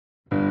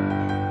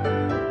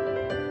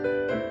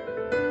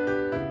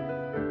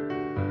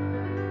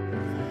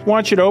I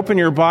want you to open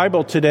your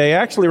Bible today.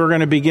 Actually, we're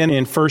going to begin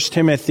in 1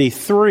 Timothy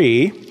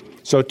 3.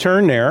 So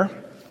turn there.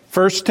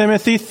 1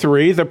 Timothy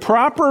 3, the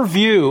proper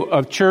view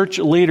of church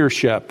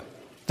leadership.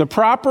 The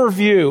proper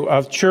view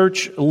of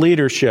church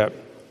leadership.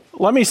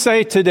 Let me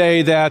say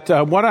today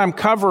that what I'm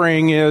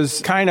covering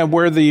is kind of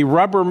where the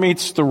rubber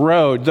meets the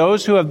road.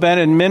 Those who have been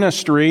in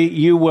ministry,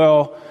 you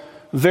will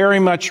very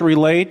much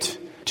relate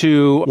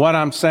to what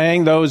I'm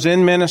saying. Those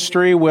in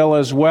ministry will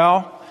as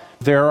well.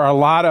 There are a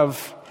lot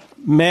of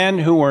men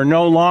who are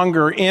no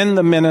longer in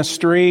the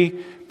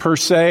ministry per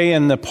se,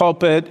 in the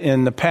pulpit,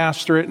 in the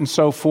pastorate and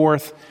so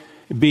forth,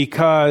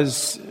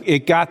 because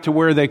it got to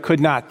where they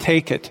could not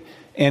take it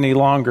any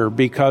longer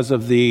because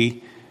of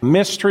the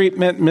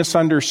mistreatment,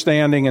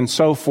 misunderstanding, and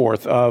so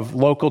forth of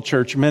local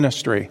church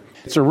ministry.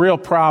 It's a real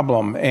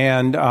problem,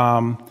 and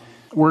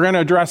we're going to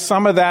address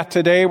some of that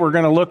today. We're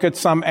going to look at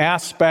some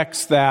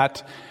aspects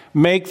that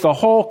make the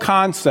whole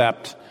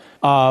concept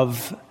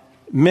of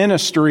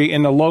ministry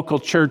in the local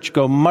church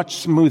go much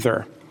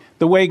smoother,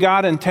 the way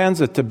God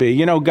intends it to be.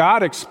 You know,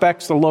 God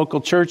expects the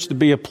local church to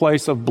be a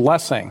place of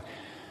blessing.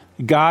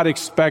 God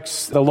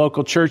expects the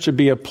local church to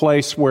be a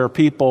place where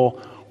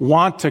people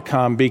want to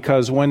come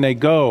because when they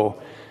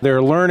go,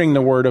 they're learning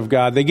the Word of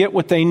God. They get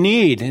what they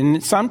need.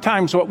 And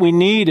sometimes what we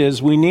need is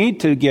we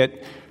need to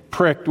get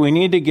pricked. We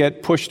need to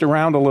get pushed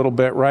around a little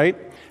bit, right?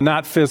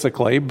 Not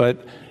physically, but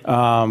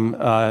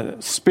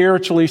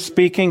spiritually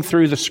speaking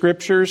through the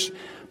Scriptures.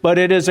 But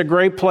it is a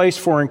great place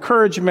for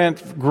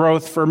encouragement,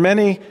 growth, for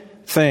many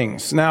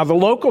things. Now, the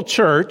local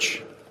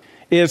church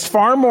is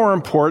far more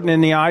important in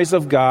the eyes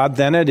of God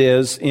than it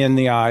is in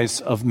the eyes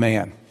of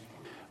man.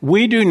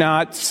 We do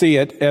not see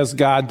it as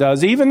God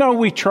does, even though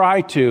we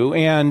try to.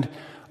 And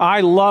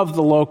I love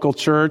the local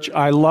church.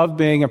 I love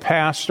being a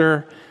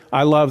pastor.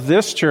 I love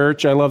this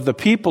church. I love the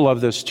people of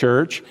this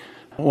church.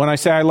 When I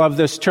say I love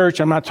this church,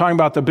 I'm not talking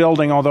about the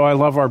building, although I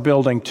love our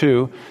building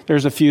too.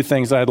 There's a few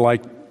things I'd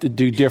like to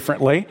do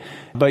differently,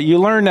 but you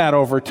learn that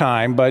over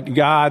time. But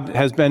God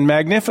has been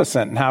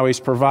magnificent in how He's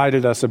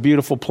provided us a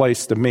beautiful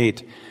place to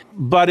meet.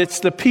 But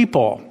it's the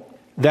people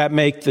that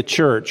make the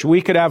church.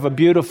 We could have a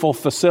beautiful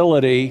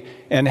facility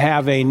and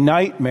have a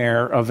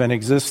nightmare of an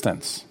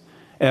existence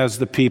as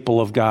the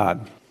people of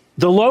God.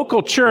 The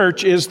local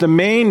church is the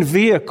main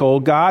vehicle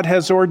God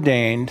has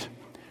ordained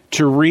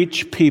to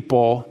reach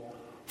people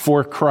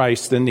for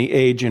Christ in the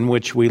age in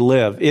which we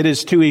live. It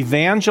is to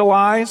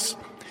evangelize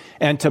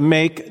and to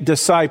make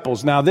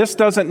disciples. Now, this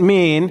doesn't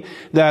mean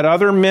that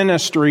other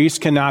ministries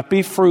cannot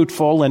be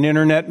fruitful, an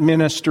internet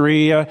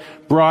ministry, a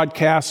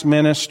broadcast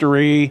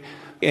ministry,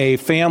 a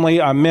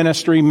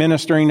ministry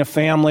ministering to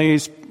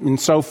families, and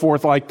so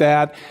forth like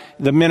that,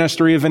 the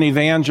ministry of an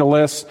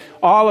evangelist.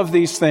 All of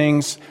these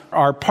things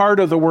are part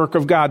of the work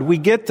of God. We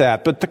get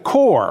that, but the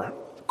core,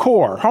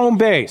 home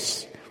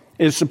base,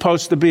 is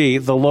supposed to be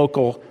the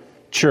local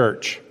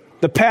church.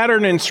 The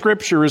pattern in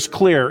Scripture is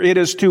clear. It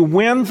is to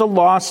win the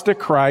lost to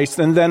Christ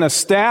and then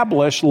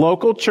establish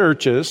local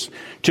churches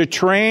to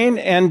train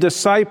and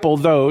disciple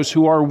those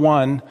who are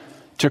won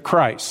to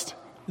Christ.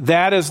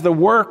 That is the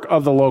work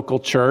of the local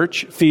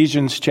church.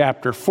 Ephesians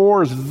chapter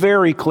 4 is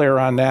very clear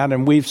on that,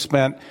 and we've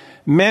spent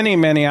many,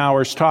 many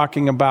hours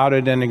talking about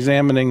it and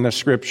examining the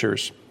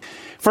Scriptures.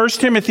 1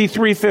 Timothy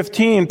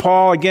 3:15,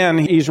 Paul, again,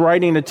 he's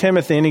writing to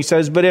Timothy, and he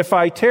says, "But if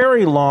I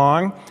tarry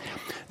long,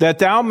 that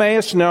thou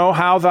mayest know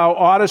how thou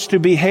oughtest to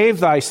behave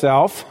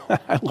thyself."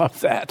 I love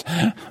that.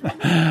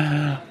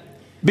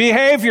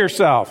 Behave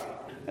yourself.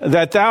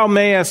 "That thou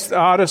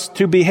oughtest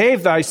to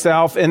behave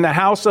thyself in the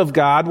house of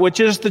God, which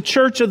is the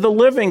church of the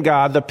living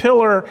God, the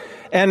pillar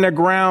and the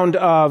ground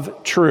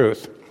of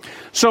truth."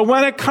 So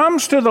when it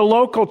comes to the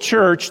local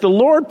church, the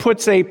Lord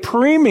puts a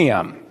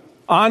premium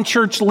on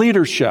church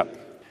leadership.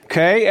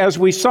 Okay, as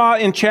we saw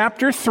in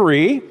chapter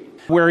 3,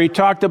 where he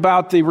talked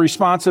about the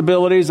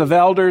responsibilities of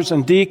elders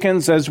and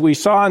deacons, as we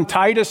saw in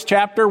Titus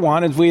chapter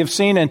 1, as we have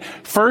seen in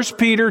 1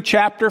 Peter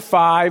chapter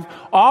 5,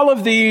 all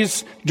of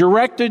these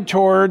directed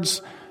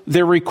towards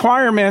the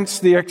requirements,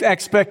 the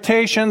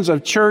expectations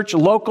of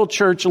local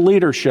church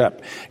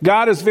leadership.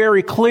 God is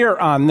very clear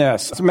on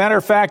this. As a matter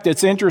of fact,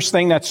 it's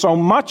interesting that so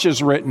much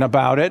is written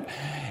about it,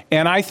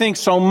 and I think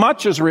so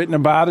much is written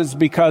about it is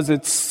because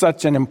it's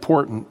such an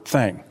important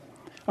thing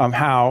of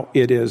how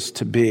it is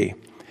to be.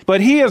 But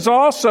he is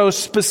also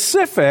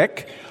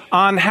specific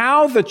on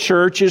how the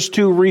church is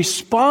to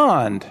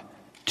respond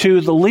to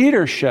the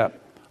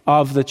leadership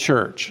of the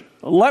church.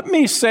 Let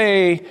me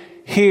say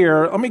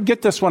here, let me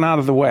get this one out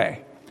of the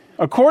way.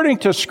 According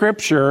to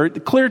Scripture, the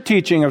clear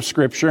teaching of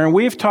Scripture, and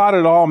we've taught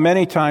it all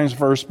many times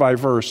verse by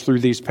verse through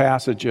these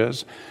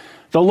passages,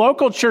 the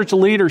local church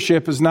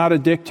leadership is not a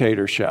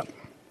dictatorship.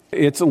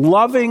 It's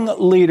loving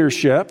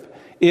leadership.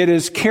 It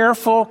is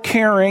careful,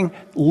 caring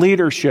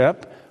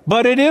leadership,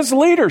 but it is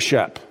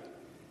leadership.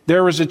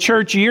 There was a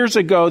church years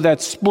ago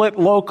that split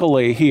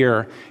locally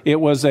here. It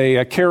was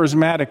a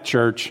charismatic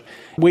church.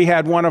 We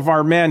had one of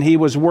our men, he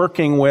was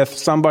working with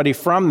somebody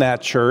from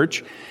that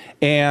church,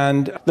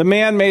 and the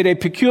man made a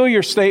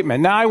peculiar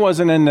statement. Now,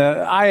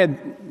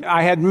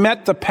 I had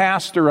met the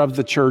pastor of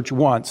the church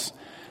once.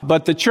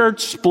 But the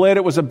church split.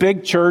 It was a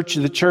big church.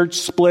 The church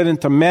split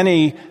into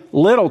many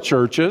little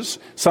churches,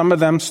 some of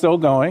them still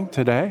going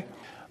today.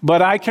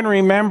 But I can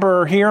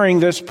remember hearing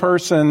this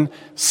person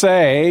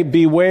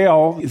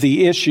bewail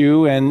the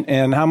issue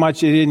and how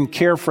much they didn't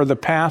care for the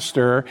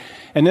pastor.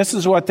 And this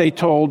is what they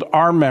told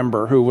our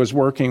member who was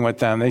working with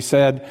them. They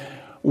said,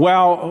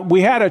 well,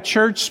 we had a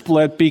church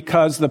split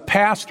because the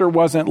pastor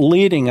wasn't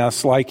leading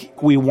us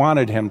like we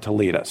wanted him to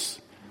lead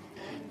us.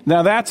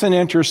 Now, that's an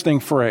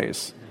interesting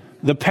phrase.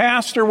 The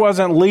pastor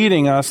wasn't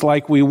leading us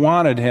like we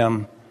wanted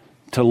him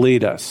to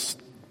lead us.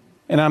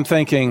 And I'm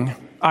thinking,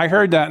 I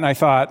heard that and I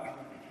thought,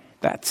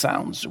 that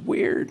sounds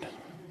weird.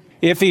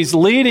 If he's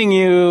leading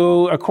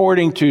you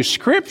according to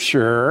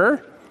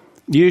Scripture,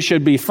 you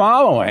should be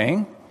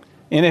following.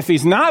 And if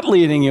he's not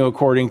leading you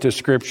according to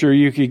Scripture,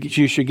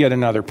 you should get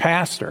another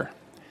pastor.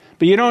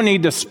 But you don't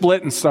need to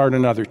split and start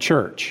another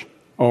church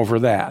over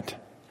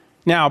that.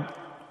 Now,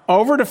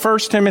 over to 1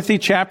 Timothy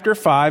chapter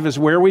 5 is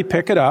where we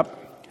pick it up.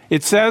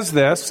 It says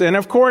this, and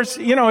of course,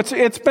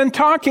 it's been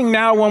talking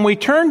now, when we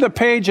turned the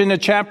page into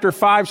chapter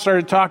 5,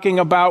 started talking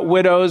about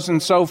widows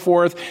and so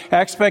forth,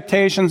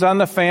 expectations on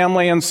the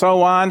family and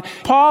so on.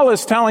 Paul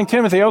is telling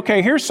Timothy,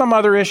 okay, here's some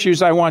other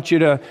issues I want you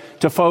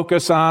to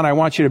focus on, I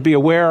want you to be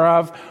aware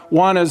of.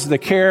 One is the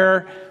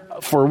care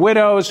for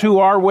widows. Who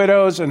are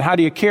widows and how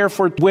do you care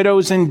for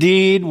widows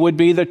indeed would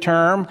be the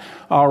term.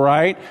 All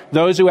right.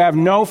 Those who have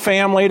no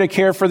family to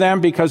care for them,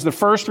 because the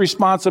first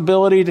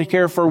responsibility to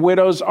care for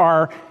widows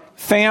are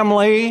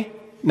family,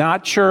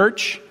 not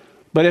church.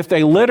 But if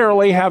they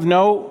literally have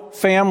no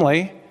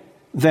family,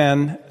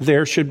 then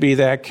there should be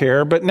that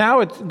care. But now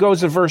it goes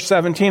to verse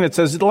 17. It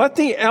says, let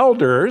the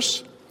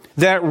elders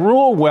that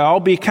rule well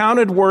be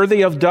counted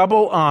worthy of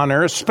double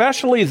honor,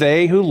 especially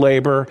they who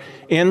labor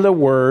in the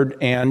word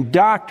and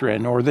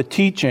doctrine, or the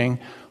teaching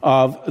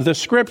of the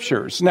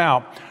Scriptures.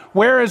 Now,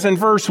 whereas in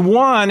verse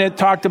 1 it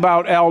talked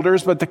about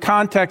elders, but the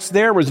context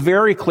there was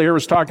very clear. It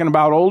was talking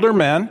about older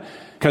men,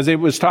 because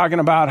it was talking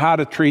about how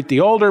to treat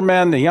the older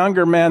men, the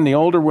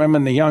older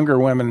women, the younger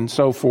women, and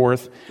so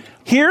forth.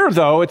 Here,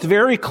 though, it's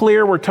very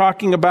clear we're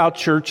talking about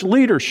church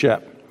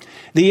leadership.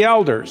 The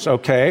elders,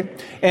 okay?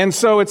 And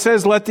so it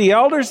says, let the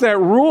elders that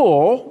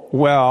rule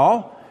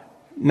well,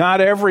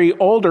 not every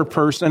older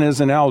person is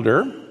an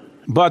elder,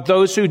 but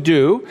those who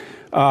do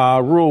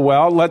rule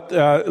well, let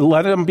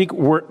them be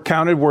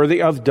counted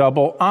worthy of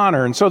double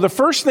honor. And so the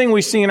first thing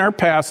we see in our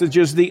passage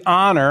is the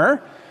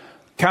honor,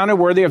 counted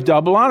worthy of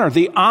double honor,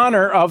 the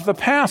honor of the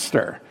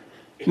pastor.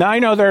 Now, I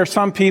know there are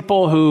some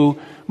people who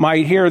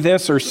might hear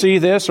this or see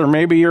this, or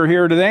maybe you're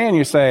here today and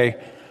you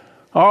say,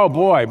 oh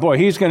boy,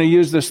 he's going to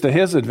use this to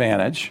his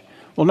advantage.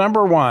 Well,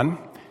 number one,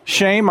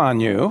 shame on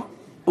you.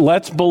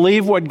 Let's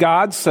believe what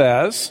God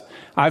says.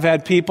 I've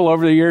had people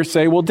over the years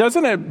say, well,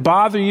 doesn't it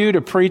bother you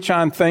to preach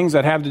on things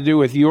that have to do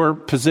with your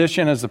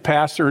position as a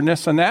pastor and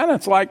this and that? And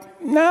it's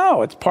like,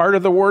 no, it's part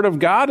of the Word of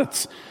God.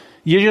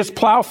 You just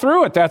plow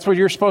through it. That's what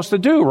you're supposed to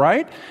do,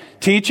 right?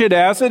 Teach it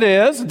as it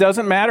is. It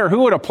doesn't matter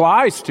who it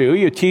applies to.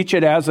 You teach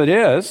it as it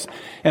is.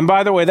 And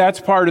by the way, that's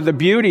part of the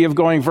beauty of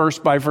going verse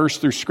by verse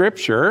through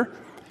Scripture.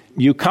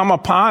 You come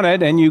upon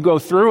it and you go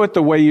through it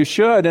the way you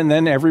should, and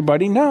then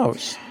everybody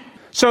knows.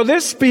 So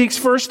this speaks,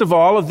 first of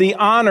all, of the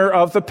honor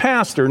of the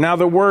pastor. Now,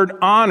 the word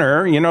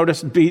honor, you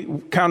notice, be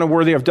counted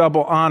worthy of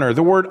double honor.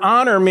 The word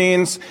honor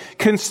means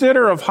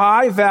consider of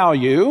high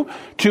value,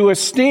 to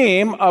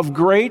esteem of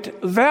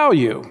great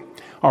value.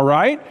 All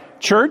right?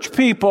 Church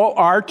people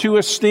are to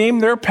esteem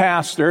their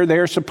pastor. They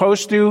are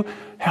supposed to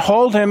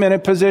hold him in a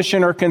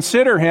position or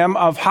consider him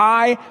of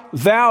high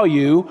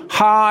value,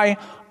 high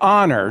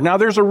honor. Now,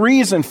 there's a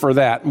reason for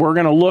that. We're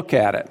going to look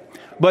at it.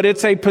 But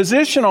it's a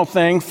positional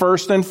thing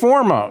first and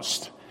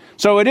foremost.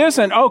 So it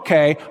isn't,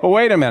 okay, well,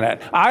 wait a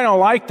minute, I don't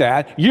like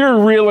that.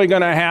 You're really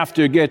going to have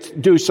to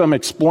do some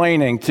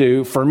explaining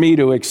for me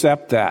to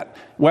accept that.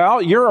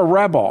 Well, you're a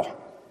rebel.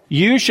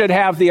 You should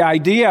have the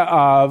idea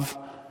of,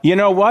 you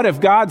know what,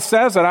 if God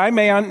says it, I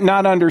may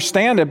not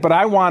understand it, but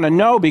I want to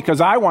know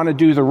because I want to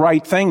do the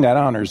right thing that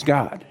honors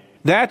God.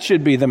 That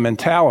should be the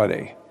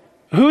mentality.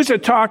 Who's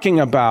it talking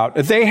about?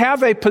 They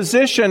have a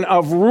position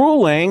of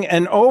ruling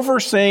and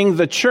overseeing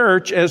the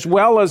church as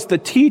well as the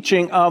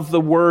teaching of the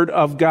Word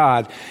of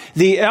God.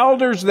 The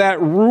elders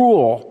that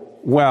rule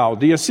well.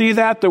 Do you see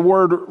that? The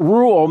word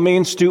rule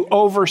means to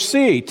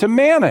oversee, to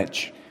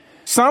manage.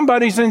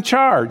 Somebody's in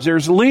charge.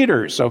 There's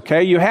leaders,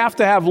 okay? You have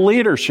to have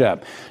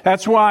leadership.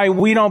 That's why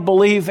we don't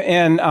believe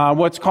in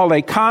what's called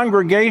a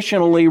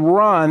congregationally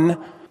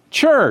run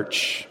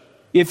church.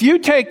 If you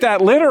take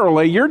that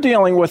literally, you're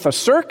dealing with a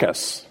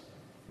circus.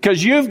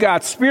 Because you've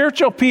got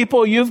spiritual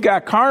people, you've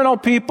got carnal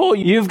people,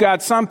 you've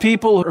got some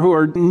people who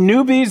are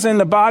newbies in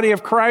the body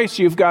of Christ,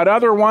 you've got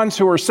other ones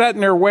who are set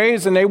in their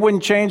ways and they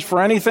wouldn't change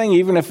for anything,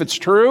 even if it's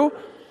true.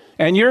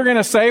 And you're going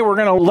to say we're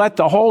going to let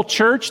the whole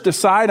church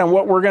decide on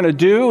what we're going to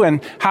do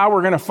and how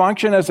we're going to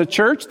function as a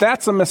church?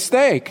 That's a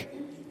mistake.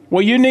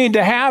 What you need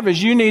to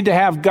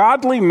have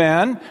godly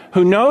men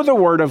who know the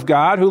Word of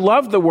God, who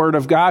love the Word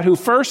of God, who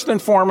first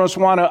and foremost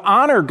want to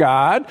honor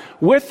God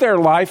with their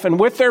life and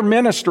with their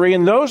ministry,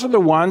 and those are the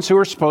ones who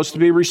are supposed to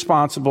be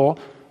responsible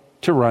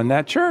to run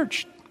that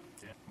church,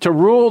 to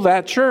rule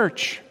that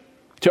church,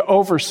 to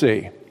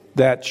oversee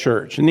that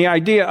church. And the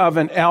idea of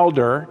an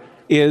elder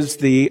is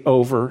the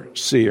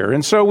overseer.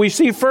 And so we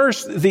see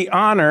first the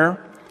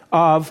honor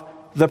of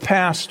the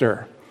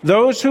pastor.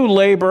 Those who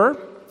labor,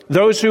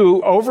 those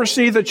who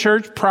oversee the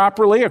church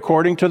properly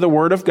according to the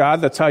Word of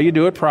God, that's how you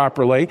do it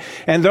properly,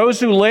 and those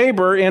who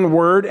labor in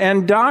word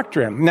and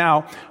doctrine.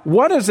 Now,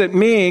 what does it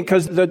mean?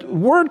 Because the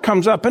word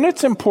comes up, and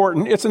it's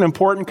important. It's an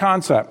important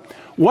concept.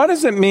 What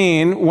does it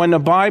mean when the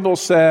Bible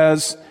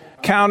says,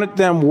 count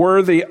them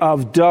worthy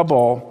of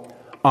double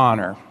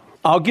honor?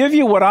 I'll give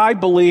you what I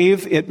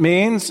believe it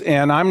means,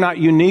 and I'm not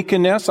unique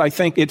in this. I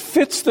think it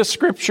fits the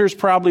Scriptures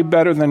probably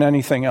better than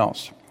anything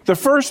else. The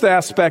first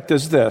aspect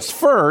is this.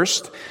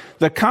 First,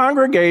 the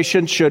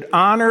congregation should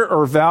honor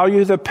or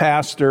value the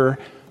pastor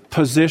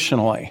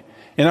positionally.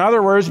 In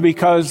other words,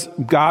 because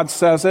God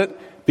says it,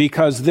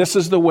 because this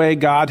is the way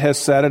God has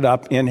set it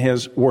up in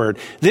His Word.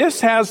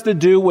 This has to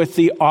do with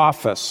the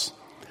office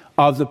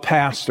of the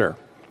pastor.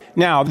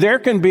 Now, there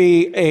can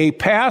be a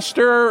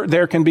pastor,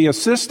 there can be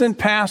assistant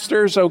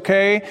pastors,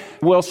 okay?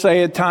 We'll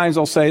say at times,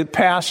 they'll say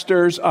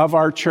pastors of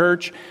our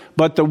church.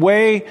 But the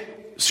way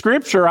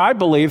Scripture, I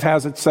believe,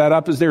 has it set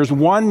up is there's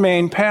one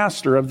main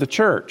pastor of the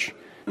church.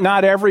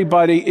 Not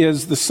everybody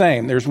is the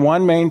same. There's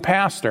one main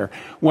pastor.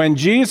 When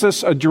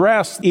Jesus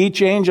addressed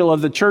each angel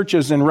of the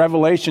churches in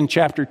Revelation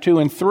chapter 2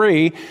 and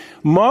 3,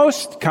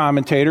 most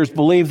commentators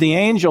believe the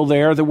angel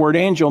there, the word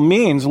angel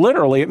means,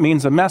 literally, it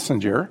means a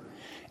messenger.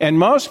 And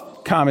most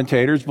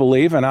commentators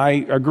believe, and I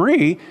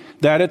agree,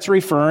 that it's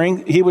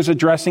he was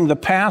addressing the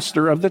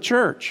pastor of the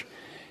church.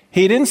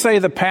 He didn't say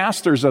the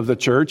pastors of the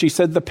church, he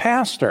said the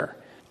pastor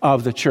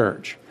of the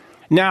church.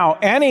 Now,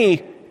 any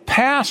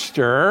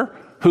pastor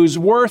who's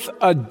worth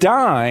a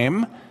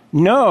dime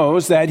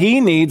knows that he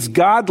needs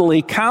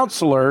godly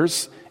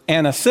counselors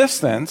and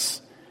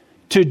assistants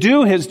to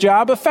do his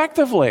job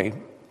effectively,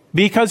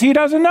 because he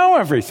doesn't know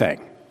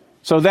everything.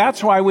 So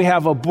that's why we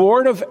have a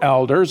board of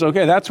elders.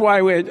 Okay, that's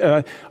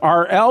why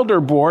our elder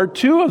board,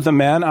 2 of the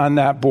men on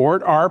that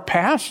board are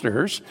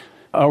pastors,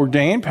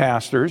 ordained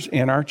pastors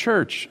in our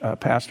church,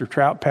 Pastor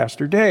Trout,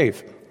 Pastor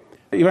Dave.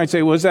 You might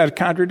say, was that a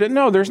contradiction?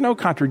 No, there's no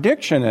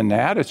contradiction in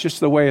that. It's just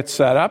the way it's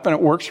set up, and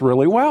it works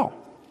really well.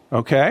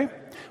 Okay?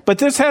 But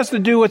this has to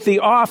do with the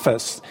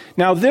office.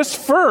 Now, this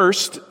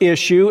first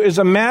issue is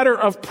a matter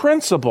of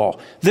principle.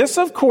 This,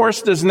 of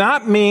course, does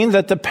not mean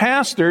that the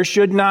pastor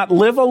should not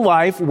live a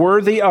life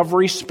worthy of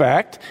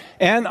respect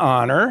and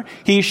honor.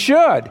 He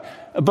should.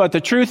 But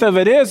the truth of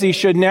it is, he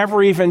should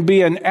never even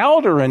be an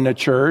elder in the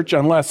church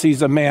unless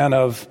he's a man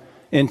of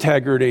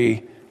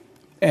integrity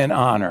and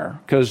honor.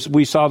 Because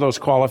we saw those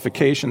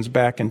qualifications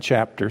back in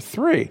chapter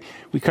 3.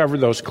 We covered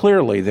those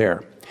clearly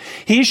there.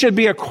 He should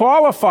be a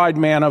qualified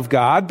man of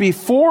God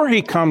before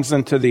he comes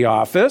into the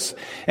office.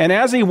 And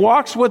as he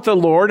walks with the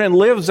Lord and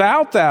lives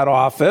out that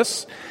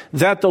office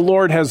that the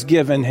Lord has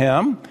given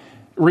him,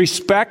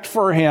 respect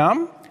for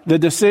him, the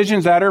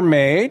decisions that are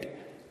made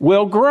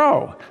will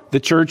grow. The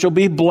church will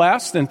be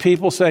blessed, and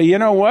people say, you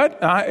know what?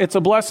 It's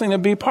a blessing to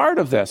be part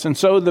of this. And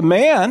so the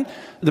man,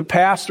 the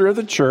pastor of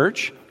the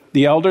church,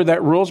 the elder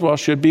that rules well,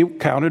 should be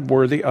counted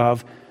worthy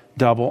of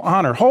double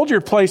honor. Hold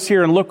your place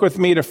here and look with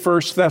me to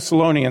 1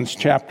 Thessalonians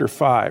chapter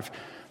 5.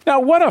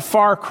 Now, what a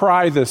far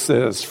cry this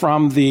is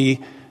from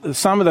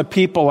some of the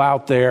people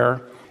out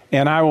there,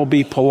 and I will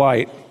be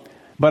polite,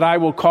 but I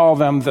will call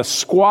them the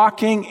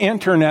squawking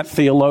internet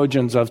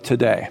theologians of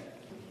today.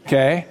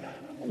 Okay?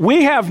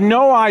 We have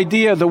no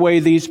idea the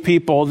way these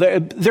people,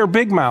 they're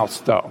big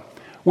mouths though.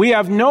 We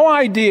have no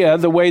idea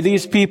the way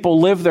these people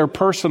live their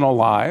personal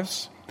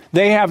lives.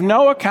 They have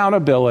no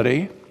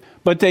accountability.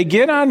 But they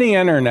get on the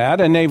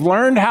internet, and they've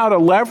learned how to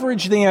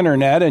leverage the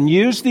internet and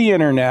use the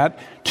internet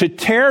to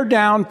tear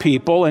down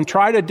people and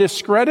try to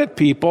discredit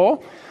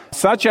people,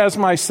 such as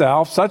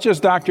myself, such as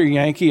Dr.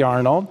 Yankee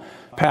Arnold,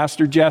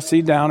 Pastor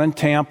Jesse down in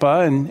Tampa,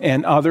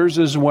 and others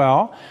as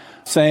well,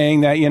 saying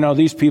that,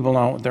 these people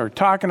know what they're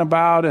talking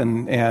about,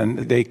 and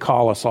they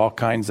call us all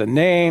kinds of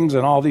names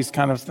and all these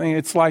kind of things.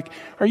 It's like,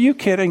 are you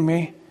kidding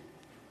me?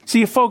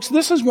 See, folks,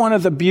 this is one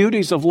of the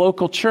beauties of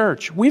local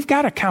church. We've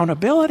got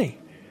accountability.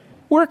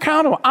 We're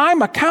accountable.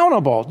 I'm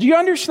accountable. Do you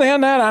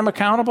understand that? I'm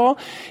accountable.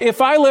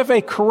 If I live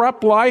a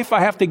corrupt life,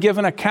 I have to give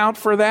an account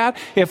for that.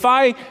 If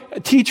I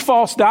teach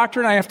false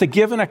doctrine, I have to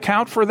give an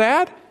account for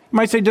that. You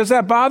might say, does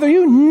that bother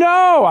you?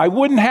 No, I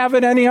wouldn't have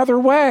it any other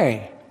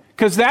way.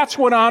 Because that's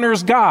what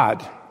honors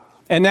God.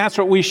 And that's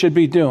what we should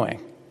be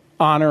doing,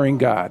 honoring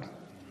God.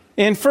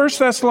 In 1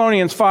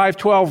 Thessalonians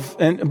 5:12,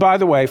 and by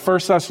the way, 1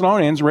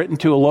 Thessalonians written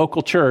to a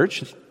local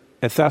church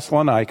at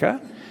Thessalonica,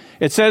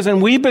 it says,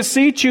 and we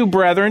beseech you,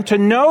 brethren, to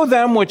know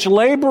them which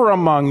labor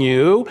among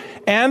you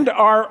and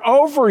are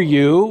over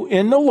you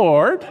in the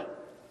Lord,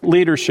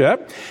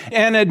 leadership,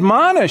 and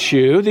admonish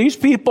you. These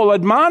people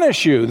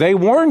admonish you. They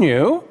warn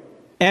you.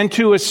 and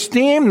to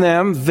esteem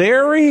them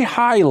very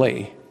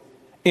highly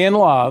in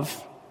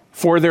love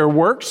for their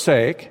work's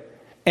sake,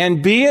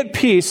 and be at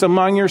peace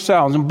among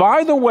yourselves. And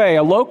by the way,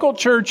 a local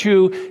church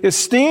who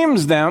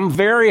esteems them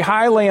very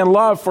highly in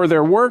love for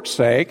their work's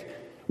sake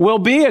will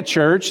be a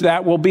church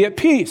that will be at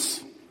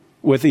peace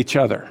with each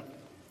other.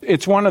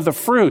 It's one of the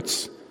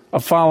fruits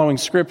of following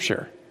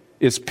Scripture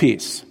is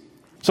peace.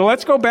 So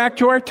let's go back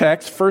to our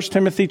text, 1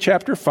 Timothy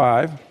chapter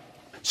 5.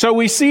 So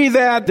we see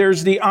that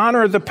there's the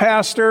honor of the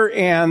pastor,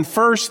 and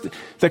first,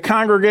 the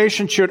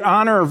congregation should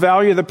honor or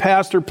value the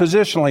pastor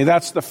positionally.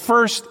 That's the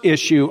first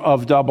issue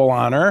of double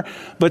honor.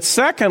 But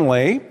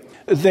secondly,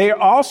 they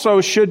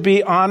also should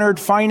be honored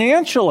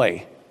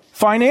financially.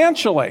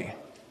 Financially.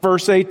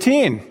 Verse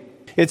 18.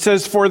 It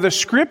says, "For the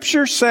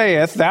Scripture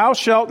saith, Thou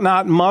shalt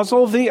not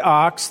muzzle the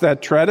ox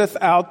that treadeth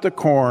out the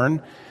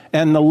corn,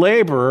 and the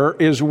laborer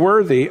is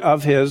worthy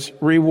of his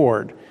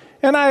reward."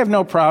 And I have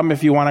no problem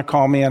if you want to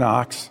call me an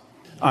ox.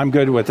 I'm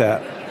good with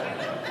that.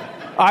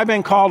 I've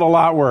been called a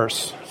lot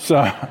worse.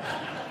 So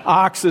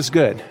ox is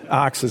good.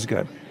 Ox is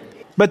good.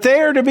 But they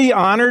are to be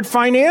honored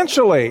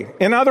financially.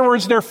 In other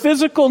words, their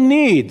physical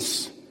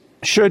needs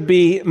should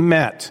be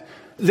met.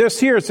 This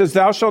here, it says,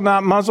 "Thou shalt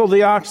not muzzle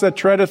the ox that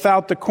treadeth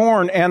out the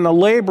corn, and the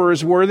laborer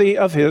is worthy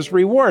of his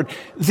reward."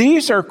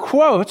 These are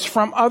quotes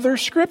from other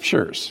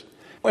scriptures.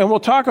 And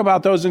we'll talk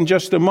about those in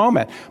just a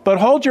moment. But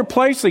hold your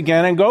place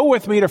again and go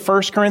with me to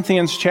 1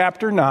 Corinthians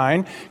chapter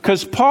 9,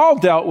 because Paul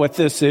dealt with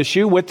this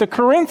issue with the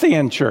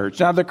Corinthian church.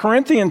 Now, the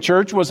Corinthian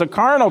church was a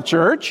carnal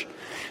church.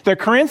 The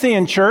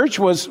Corinthian church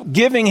was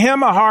giving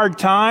him a hard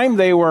time.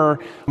 They were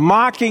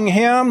mocking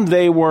him.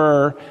 They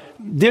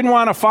didn't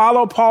want to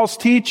follow Paul's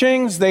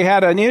teachings. They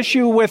had an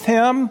issue with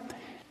him.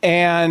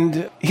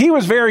 And he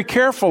was very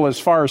careful as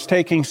far as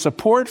taking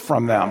support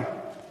from them.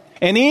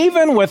 And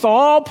even with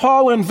all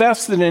Paul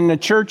invested in the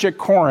church at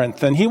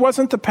Corinth, and he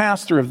wasn't the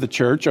pastor of the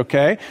church,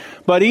 okay?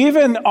 But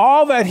even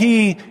all that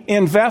he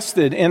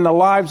invested in the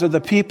lives of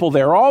the people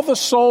there, all the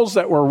souls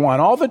that were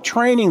won, all the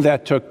training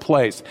that took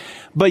place,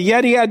 but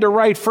yet he had to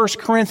write 1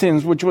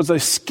 Corinthians, which was a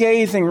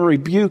scathing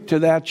rebuke to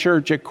that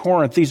church at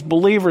Corinth, these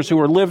believers who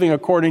were living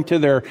according to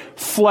their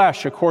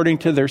flesh, according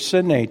to their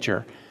sin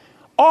nature.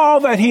 All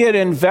that he had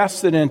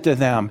invested into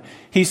them.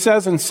 He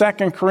says in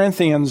 2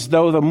 Corinthians,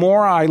 "Though the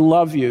more I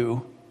love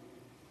you,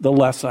 the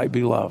less I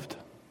be loved."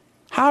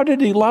 How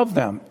did he love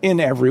them? In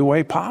every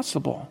way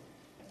possible.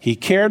 He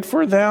cared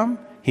for them.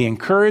 He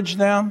encouraged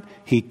them.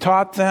 He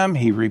taught them.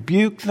 He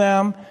rebuked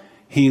them.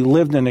 He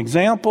lived an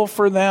example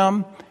for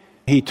them.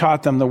 He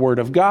taught them the Word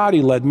of God.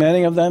 He led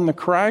many of them to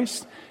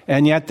Christ.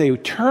 And yet they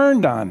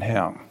turned on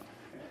him.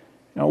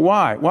 Now,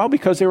 why? Well,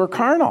 because they were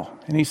carnal.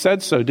 And he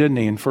said so, didn't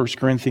he, in 1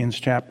 Corinthians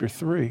chapter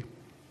 3.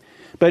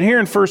 But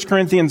here in 1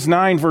 Corinthians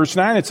 9, verse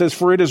 9, it says,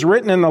 "For it is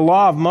written in the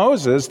law of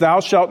Moses,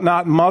 Thou shalt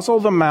not muzzle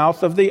the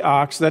mouth of the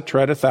ox that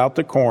treadeth out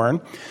the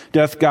corn.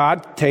 Doth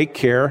God take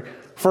care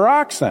for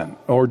oxen?"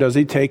 Or does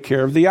he take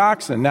care of the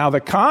oxen? Now, the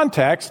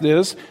context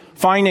is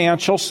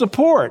financial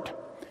support.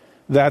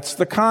 That's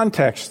the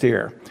context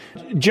here.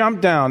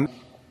 Jump down.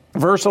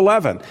 Verse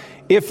 11.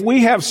 "If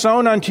we have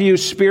sown unto you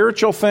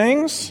spiritual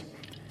things,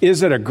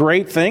 is it a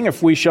great thing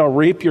if we shall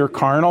reap your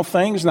carnal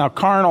things?" Now,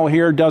 carnal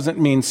here doesn't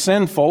mean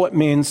sinful. It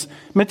means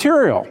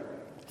material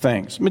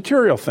things.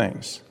 Material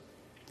things.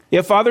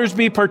 "If others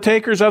be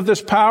partakers of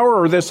this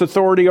power or this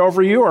authority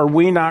over you, are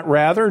we not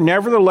rather?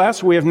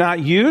 Nevertheless, we have not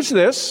used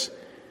this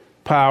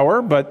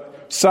power, but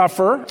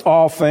suffer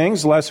all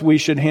things, lest we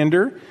should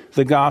hinder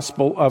the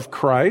gospel of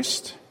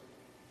Christ.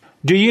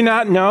 Do you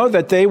not know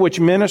that they which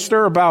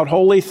minister about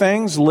holy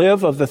things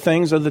live of the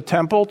things of the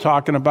temple?"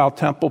 Talking about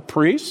temple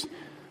priests.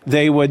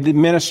 They would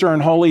minister in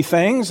holy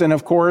things, and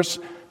of course,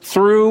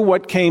 through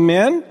what came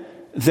in,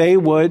 they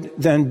would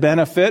then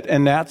benefit,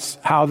 and that's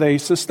how they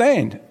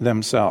sustained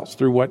themselves,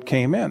 through what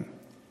came in.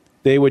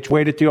 "They which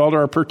wait at the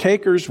altar are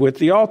partakers with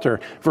the altar."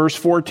 Verse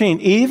 14,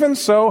 "Even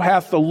so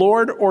hath the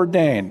Lord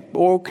ordained."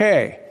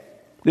 Okay,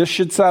 this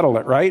should settle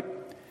it, right?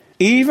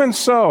 "Even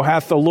so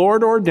hath the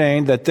Lord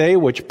ordained that they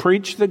which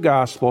preach the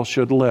gospel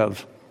should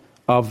live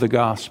of the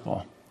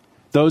gospel."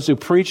 Those who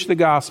preach the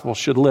gospel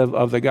should live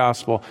of the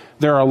gospel.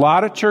 There are a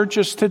lot of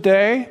churches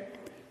today.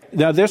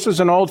 Now, this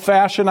is an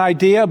old-fashioned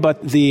idea,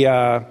 but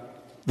the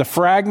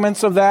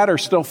fragments of that are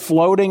still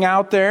floating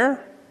out there.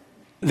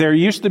 There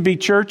used to be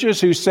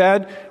churches who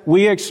said,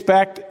 we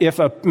expect if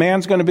a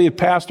man's going to be a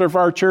pastor of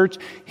our church,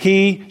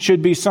 he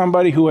should be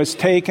somebody who has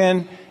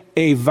taken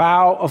a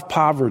vow of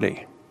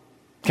poverty.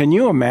 Can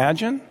you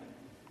imagine?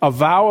 A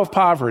vow of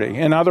poverty.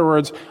 In other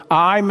words,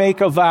 I make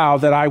a vow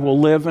that I will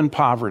live in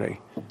poverty.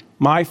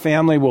 My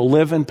family will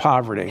live in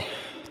poverty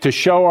to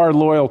show our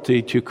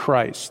loyalty to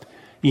Christ.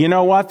 You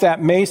know what?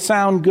 That may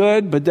sound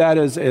good, but that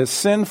is as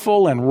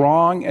sinful and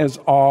wrong as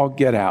all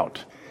get out.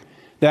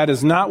 That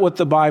is not what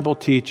the Bible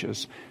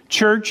teaches.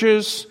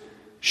 Churches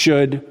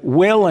should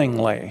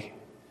willingly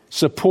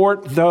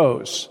support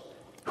those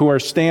who are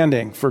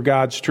standing for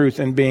God's truth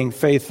and being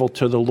faithful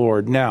to the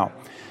Lord. Now,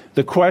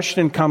 the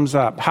question comes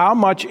up, how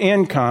much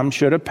income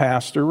should a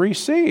pastor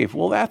receive?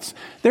 Well,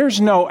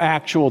 there's no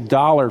actual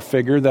dollar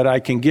figure that I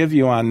can give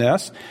you on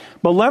this,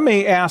 but let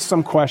me ask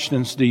some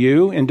questions to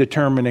you in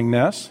determining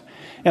this.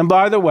 And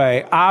by the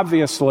way,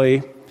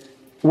 obviously,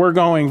 we're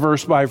going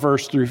verse by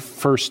verse through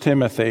 1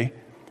 Timothy,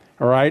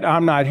 all right?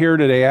 I'm not here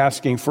today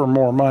asking for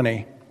more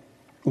money.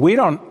 We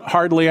don't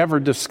hardly ever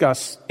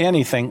discuss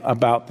anything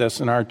about this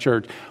in our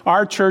church.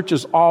 Our church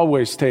is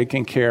always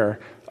taking care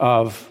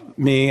of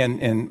me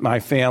and my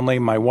family,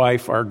 my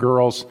wife, our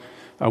girls,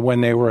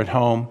 when they were at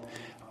home.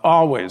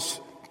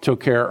 Always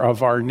took care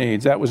of our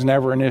needs. That was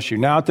never an issue.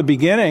 Now, at the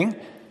beginning,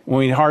 when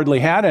we hardly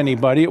had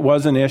anybody, it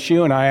was an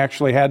issue, and I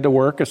actually had to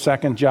work a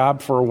second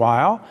job for a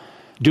while,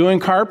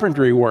 doing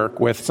carpentry work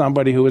with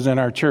somebody who was in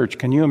our church.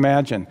 Can you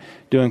imagine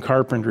doing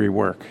carpentry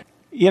work?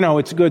 You know,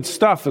 it's good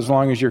stuff as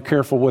long as you're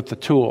careful with the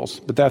tools,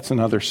 but that's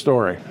another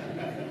story.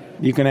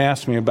 You can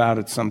ask me about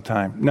it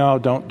sometime. No,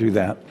 don't do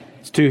that.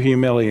 It's too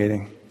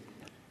humiliating.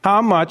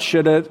 How much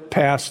should a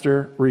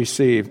pastor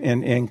receive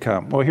in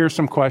income? Well, here's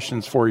some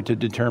questions for you to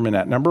determine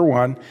that. Number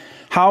one,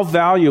 how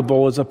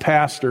valuable is a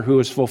pastor who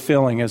is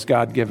fulfilling his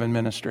God-given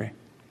ministry?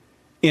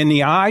 In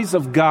the eyes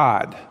of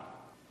God,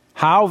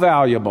 how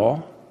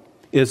valuable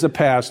is a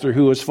pastor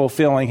who is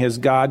fulfilling his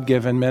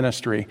God-given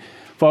ministry?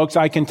 Folks,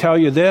 I can tell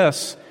you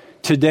this.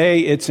 Today,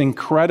 it's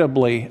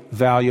incredibly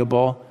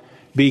valuable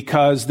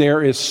because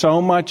there is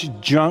so much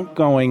junk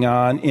going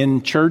on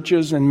in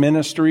churches and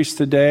ministries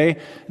today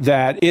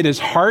that it is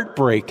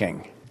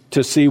heartbreaking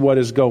to see what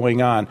is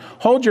going on.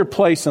 Hold your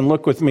place and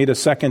look with me to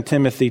 2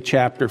 Timothy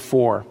chapter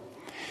 4.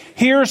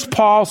 Here's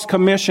Paul's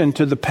commission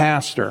to the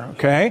pastor,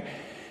 okay?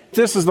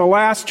 This is the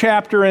last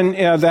chapter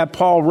that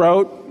Paul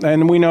wrote,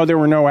 and we know there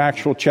were no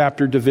actual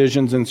chapter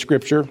divisions in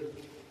Scripture.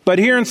 But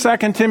here in 2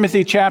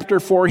 Timothy chapter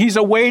 4, he's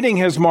awaiting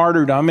his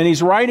martyrdom, and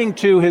he's writing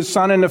to his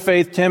son in the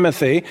faith,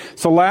 Timothy.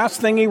 It's the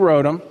last thing he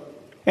wrote him.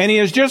 And he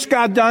has just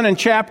got done in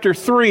chapter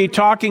 3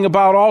 talking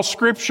about all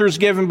scriptures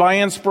given by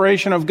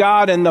inspiration of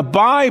God, and the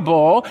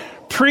Bible,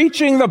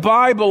 preaching the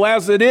Bible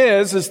as it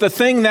is the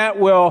thing that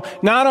will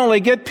not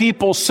only get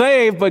people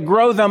saved, but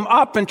grow them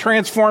up and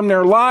transform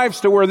their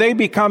lives to where they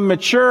become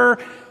mature,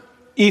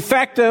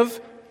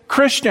 effective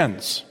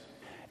Christians.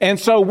 And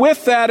so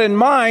with that in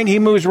mind, he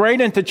moves right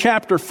into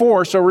chapter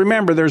 4. So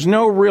remember, there's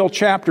no real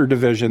chapter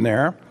division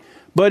there.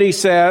 But he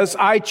says,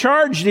 I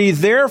charge thee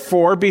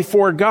therefore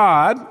before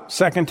God,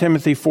 2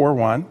 Timothy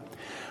 4:1,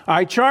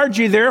 I charge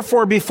ye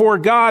therefore before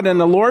God and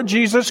the Lord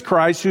Jesus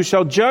Christ, who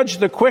shall judge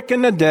the quick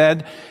and the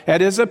dead at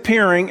his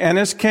appearing and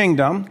his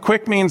kingdom.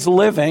 Quick means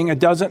living. It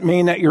doesn't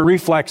mean that your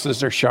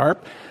reflexes are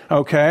sharp.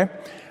 Okay?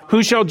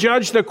 Who shall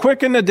judge the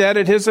quick and the dead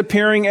at his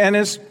appearing and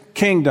his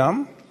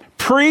kingdom.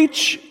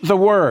 Preach the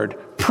word.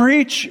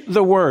 Preach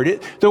the word.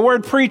 The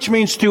word preach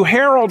means to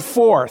herald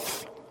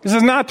forth. This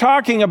is not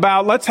talking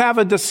about let's have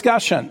a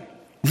discussion.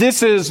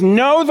 This is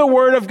know the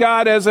word of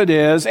God as it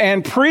is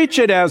and preach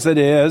it as it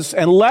is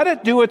and let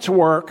it do its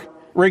work.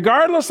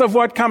 Regardless of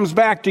what comes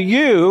back to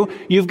you,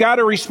 you've got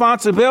a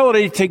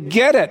responsibility to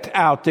get it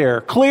out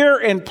there, clear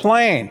and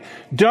plain.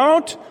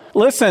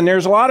 Listen,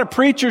 there's a lot of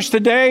preachers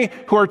today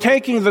who are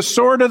taking the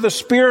sword of the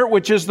Spirit,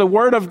 which is the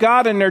Word of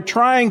God, and they're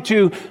trying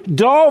to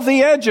dull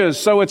the edges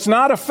so it's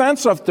not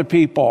offensive to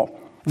people.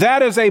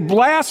 That is a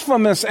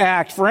blasphemous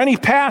act for any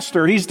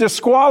pastor. He's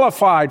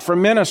disqualified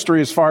from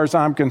ministry as far as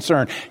I'm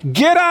concerned.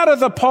 Get out of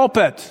the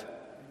pulpit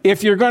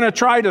if you're going to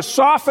try to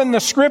soften the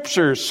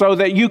Scriptures so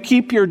that you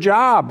keep your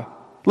job.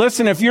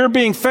 Listen, if you're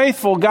being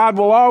faithful, God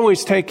will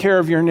always take care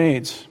of your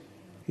needs.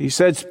 He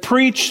says,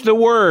 preach the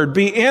word,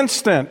 be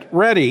instant,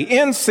 ready,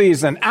 in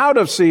season, out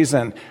of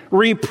season,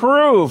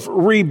 reprove,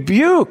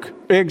 rebuke,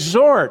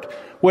 exhort,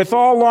 with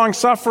all long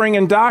suffering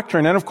and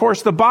doctrine. And of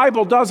course, the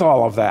Bible does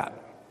all of that.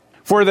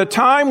 For the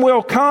time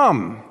will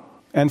come,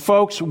 and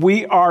folks,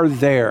 we are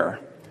there.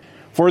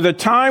 For the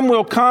time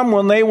will come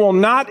when they will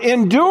not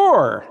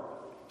endure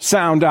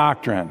sound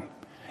doctrine.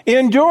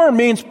 Endure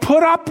means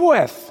put up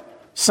with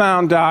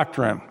sound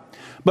doctrine.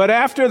 But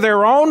after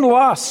their own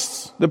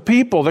lusts, the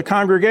people, the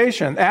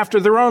congregation, after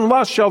their own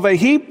lusts shall they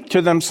heap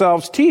to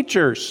themselves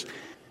teachers,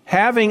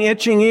 having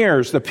itching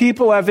ears. The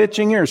people have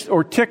itching ears,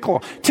 or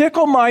tickle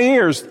my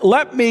ears.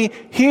 Let me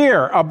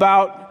hear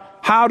about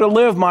how to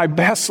live my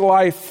best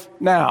life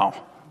now,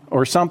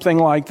 or something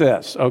like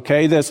this,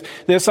 okay?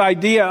 This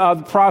idea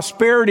of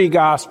prosperity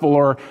gospel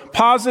or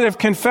positive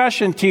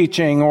confession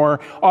teaching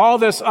or all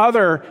this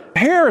other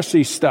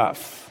heresy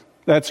stuff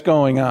that's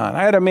going on.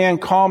 I had a man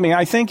call me.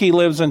 I think he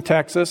lives in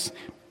Texas.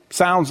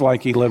 Sounds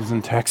like he lives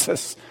in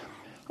Texas.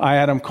 I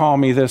had him call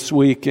me this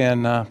week,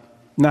 and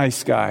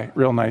nice guy,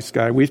 real nice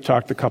guy. We've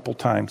talked a couple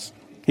times.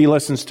 He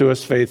listens to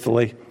us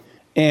faithfully.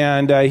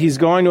 And he's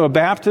going to a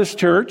Baptist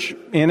church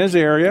in his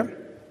area.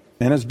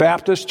 And his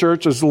Baptist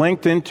church is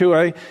linked into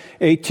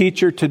a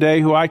teacher today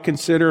who I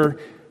consider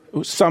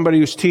somebody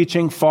who's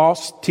teaching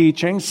false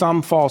teaching,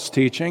 some false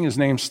teaching. His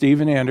name's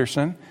Steven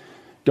Anderson.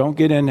 Don't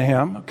get into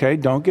him, okay?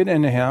 Don't get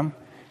into him.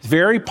 He's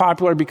very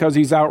popular because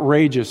he's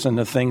outrageous in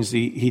the things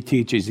he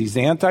teaches. He's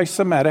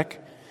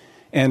anti-Semitic,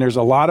 and there's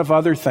a lot of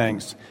other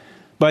things.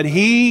 But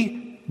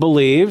he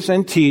believes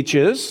and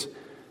teaches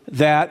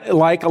that,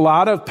 like a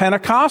lot of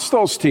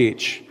Pentecostals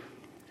teach,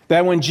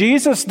 that when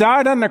Jesus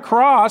died on the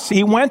cross,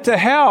 he went to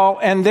hell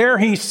and there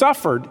he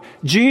suffered.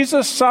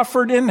 Jesus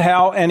suffered in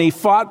hell and he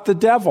fought the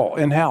devil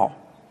in hell.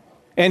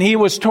 And he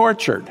was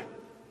tortured.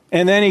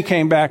 And then he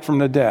came back from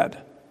the dead.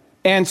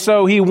 And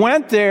so he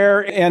went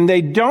there, and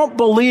they don't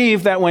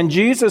believe that when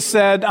Jesus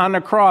said on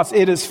the cross,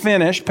 "It is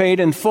finished," paid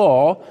in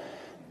full,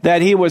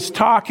 that he was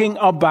talking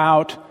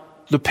about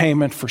the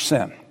payment for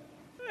sin.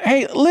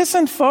 Hey,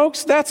 listen,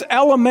 folks, that's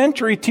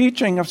elementary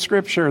teaching of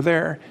Scripture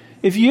there.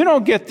 If you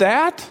don't get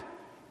that,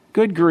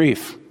 good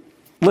grief.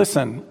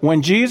 Listen,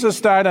 when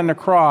Jesus died on the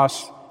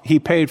cross, he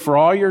paid for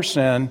all your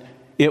sin.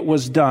 It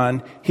was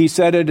done. He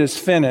said, "It is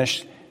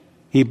finished."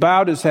 He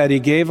bowed his head. He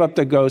gave up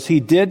the ghost.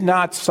 He did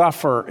not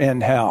suffer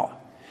in hell.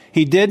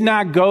 He did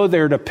not go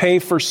there to pay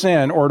for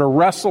sin or to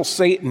wrestle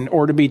Satan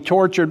or to be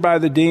tortured by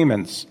the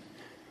demons,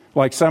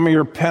 like some of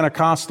your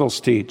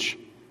Pentecostals teach.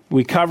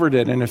 We covered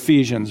it in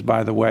Ephesians,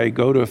 by the way.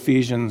 Go to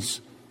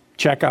Ephesians,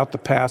 check out the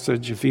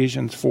passage,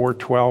 Ephesians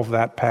 4:12,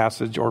 that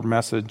passage or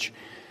message,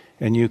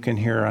 and you can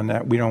hear on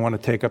that. We don't want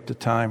to take up the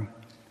time.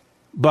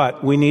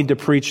 But we need to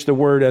preach the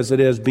word as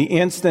it is. Be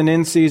instant,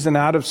 in season,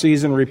 out of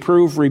season,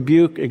 reprove,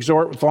 rebuke,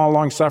 exhort with all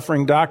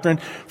long-suffering doctrine.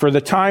 For the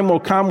time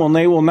will come when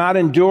they will not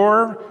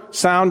endure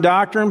sound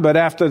doctrine, but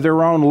after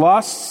their own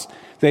lusts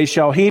they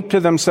shall heap to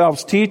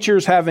themselves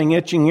teachers having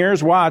itching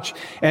ears. Watch.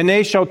 And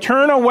they shall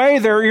turn away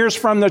their ears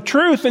from the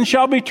truth and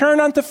shall be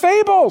turned unto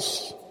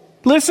fables.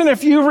 Listen,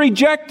 if you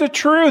reject the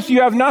truth,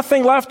 you have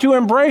nothing left to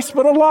embrace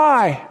but a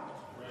lie.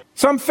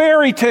 Some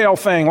fairy tale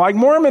thing like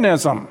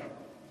Mormonism.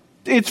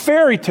 It's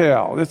fairy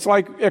tale. It's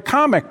like a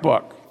comic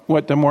book,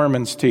 what the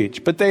Mormons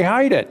teach, but they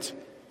hide it.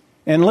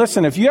 And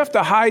listen, if you have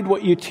to hide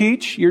what you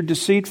teach, you're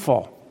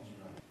deceitful.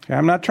 Okay,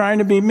 I'm not trying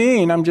to be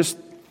mean. I'm just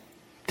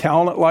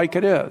telling it like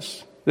it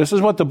is. This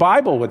is what the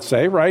Bible would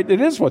say, right? It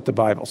is what the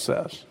Bible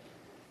says.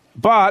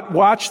 But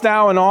watch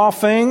thou in all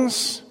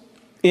things,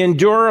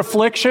 endure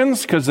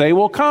afflictions, because they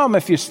will come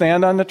if you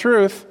stand on the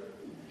truth.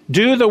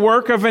 Do the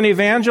work of an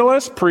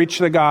evangelist, preach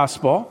the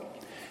gospel.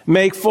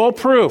 Make full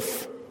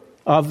proof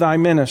of thy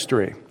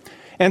ministry.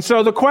 And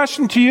so the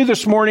question to you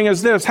this morning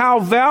is this: how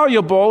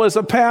valuable is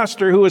a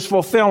pastor who is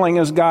fulfilling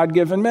his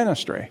God-given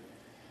ministry?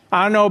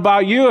 I don't know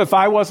about you. If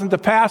I wasn't the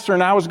pastor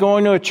and I was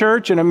going to a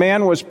church and a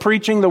man was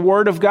preaching the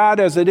word of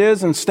God as it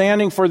is and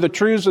standing for the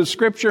truths of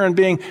Scripture and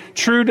being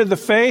true to the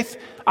faith,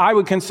 I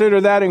would consider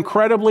that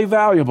incredibly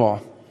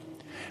valuable,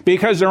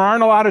 because there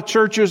aren't a lot of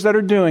churches that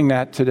are doing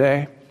that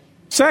today.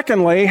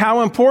 Secondly,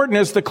 how important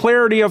is the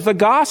clarity of the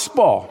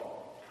gospel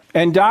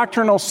and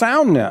doctrinal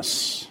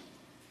soundness?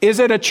 Is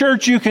it a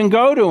church you can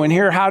go to and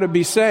hear how to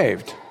be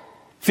saved?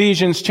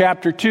 Ephesians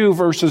chapter 2,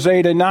 verses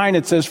 8 and 9,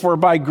 it says, "For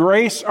by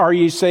grace are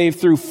ye saved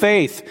through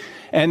faith,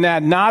 and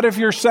that not of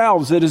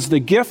yourselves. It is the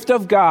gift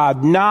of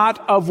God,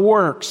 not of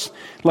works,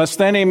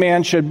 lest any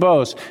man should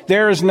boast."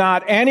 There is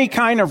not any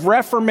kind of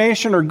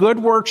reformation or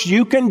good works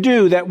you can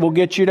do that will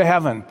get you to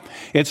heaven.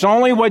 It's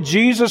only what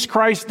Jesus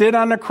Christ did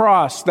on the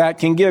cross that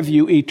can give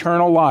you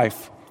eternal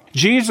life.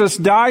 Jesus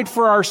died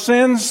for our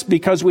sins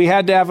because we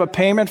had to have a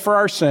payment for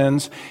our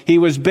sins. He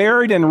was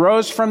buried and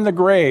rose from the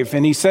grave.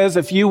 And he says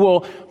if you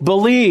will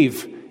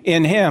believe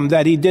in him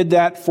that he did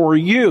that for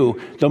you,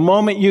 the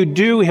moment you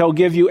do, he'll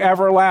give you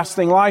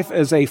everlasting life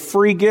as a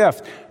free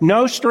gift.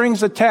 No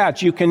strings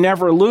attached. You can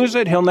never lose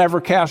it. He'll never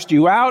cast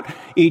you out.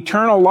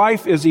 Eternal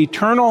life is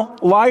eternal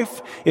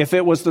life. If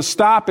it was to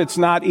stop, it's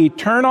not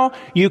eternal.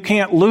 You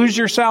can't lose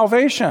your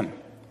salvation.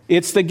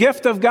 It's the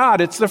gift of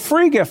God. It's the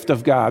free gift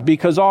of God,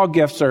 because all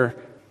gifts are,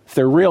 if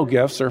they're real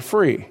gifts, are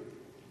free.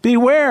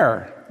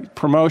 Beware.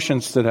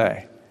 Promotions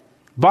today.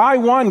 Buy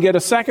one, get a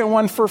second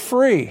one for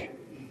free.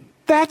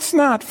 That's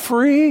not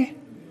free.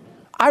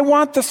 I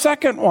want the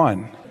second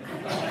one.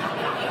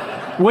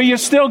 Will you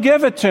still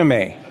give it to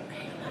me?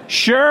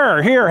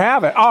 Sure, here,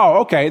 have it.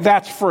 Oh, okay,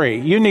 that's free.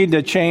 You need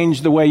to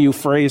change the way you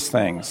phrase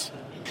things.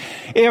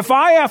 If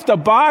I have to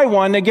buy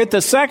one to get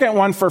the second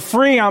one for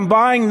free, I'm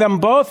buying them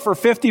both for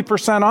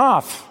 50%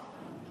 off,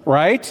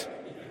 right?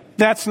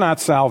 That's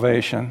not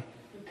salvation.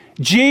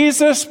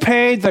 Jesus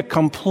paid the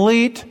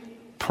complete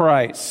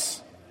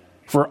price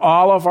for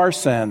all of our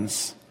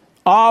sins,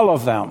 all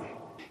of them.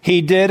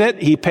 He did it.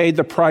 He paid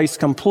the price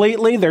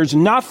completely. There's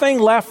nothing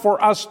left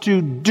for us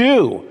to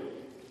do.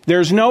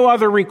 There's no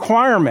other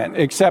requirement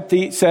except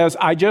he says,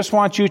 I just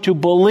want you to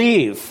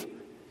believe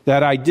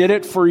that I did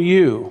it for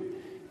you.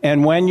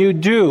 And when you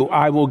do,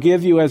 I will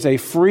give you as a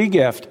free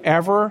gift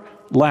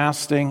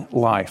everlasting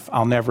life.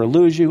 I'll never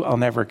lose you. I'll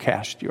never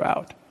cast you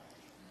out.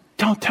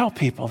 Don't tell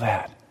people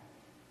that.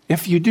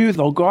 If you do,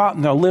 they'll go out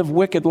and they'll live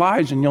wicked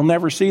lives and you'll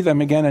never see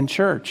them again in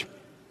church.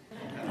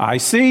 I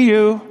see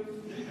you.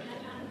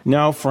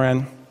 No,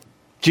 friend.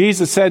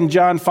 Jesus said in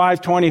John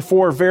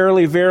 5:24,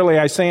 Verily, verily,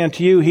 I say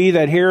unto you, he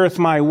that heareth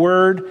my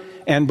word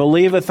and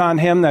believeth on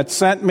him that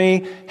sent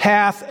me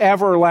hath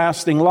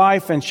everlasting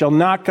life and shall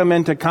not come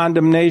into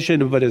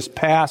condemnation, but is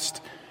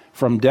passed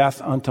from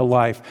death unto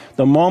life.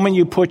 The moment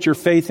you put your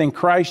faith in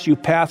Christ, you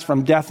pass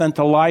from death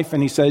unto life,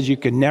 and he says you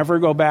can never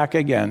go back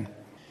again.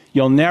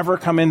 You'll never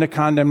come into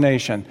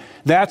condemnation.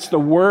 That's the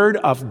word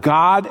of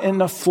God in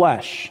the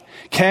flesh.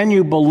 Can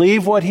you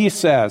believe what he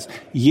says?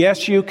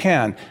 Yes, you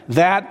can.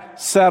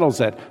 That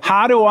settles it.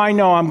 How do I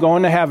know I'm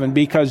going to heaven?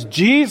 Because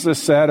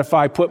Jesus said, if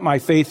I put my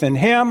faith in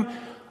him,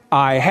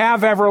 I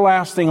have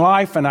everlasting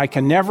life and I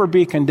can never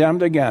be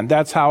condemned again.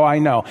 That's how I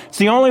know. It's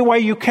the only way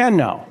you can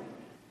know.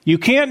 You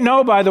can't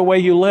know by the way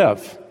you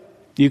live.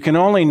 You can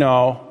only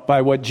know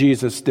by what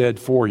Jesus did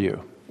for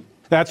you.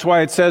 That's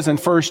why it says in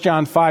 1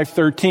 John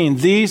 5:13,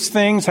 these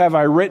things have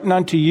I written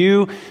unto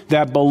you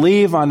that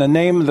believe on the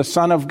name of the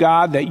Son of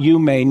God, that you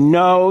may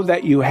know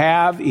that you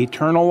have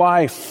eternal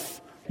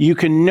life. You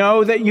can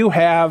know that you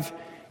have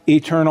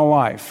eternal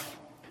life.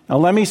 Now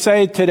let me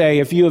say today,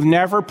 if you have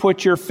never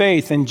put your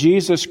faith in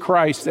Jesus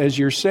Christ as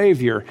your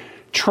Savior,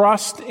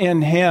 trust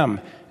in him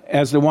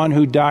as the one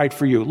who died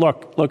for you.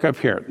 Look up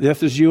here.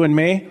 This is you and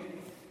me.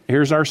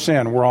 Here's our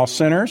sin. We're all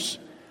sinners.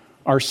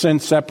 Our sin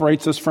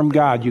separates us from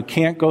God. You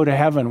can't go to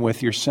heaven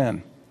with your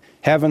sin.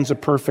 Heaven's a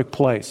perfect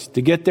place.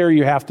 To get there,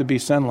 you have to be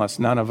sinless.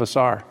 None of us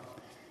are.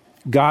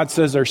 God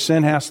says our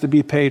sin has to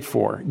be paid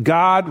for.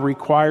 God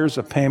requires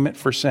a payment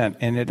for sin,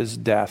 and it is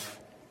death.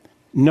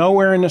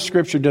 Nowhere in the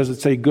Scripture does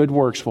it say good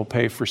works will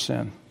pay for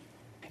sin.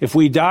 If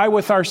we die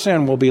with our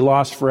sin, we'll be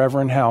lost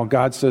forever in hell.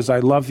 God says, I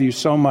love you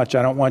so much,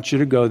 I don't want you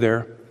to go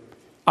there.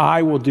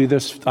 I will do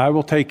this. I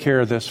will take care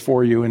of this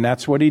for you. And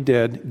that's what he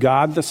did.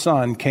 God the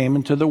Son came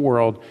into the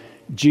world,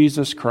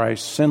 Jesus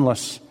Christ,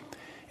 sinless.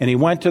 And he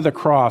went to the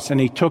cross and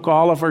he took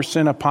all of our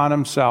sin upon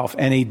himself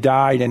and he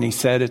died and he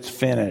said, it's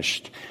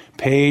finished,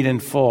 paid in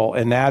full.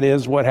 And that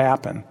is what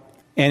happened.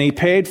 And he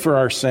paid for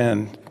our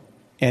sin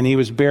and he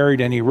was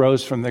buried and he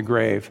rose from the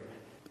grave.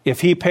 If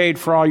he paid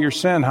for all your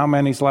sin, how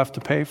many's left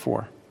to pay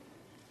for?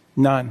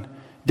 None.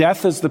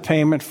 Death is the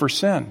payment for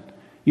sin.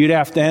 You'd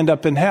have to end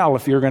up in hell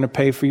if you're going to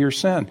pay for your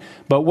sin.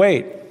 But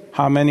wait,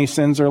 how many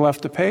sins are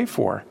left to pay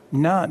for?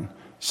 None.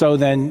 So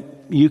then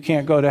you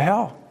can't go to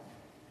hell.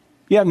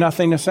 You have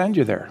nothing to send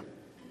you there.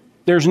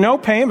 There's no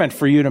payment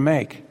for you to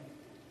make.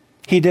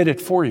 He did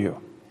it for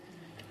you.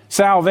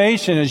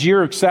 Salvation is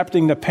you're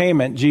accepting the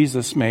payment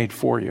Jesus made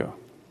for you.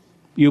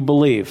 You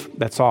believe,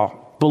 that's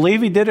all.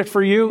 Believe he did it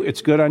for you,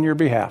 it's good on your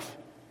behalf.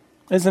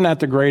 Isn't that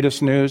the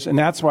greatest news? And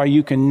that's why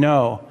you can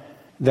know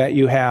that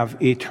you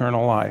have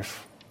eternal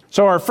life.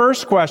 So our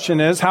first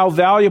question is, how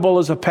valuable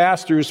is a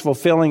pastor who's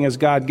fulfilling his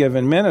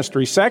God-given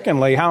ministry?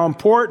 Secondly, how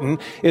important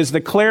is the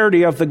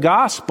clarity of the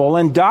gospel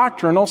and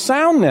doctrinal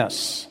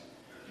soundness?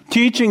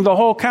 Teaching the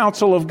whole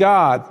counsel of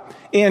God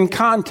in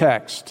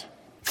context.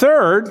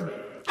 Third,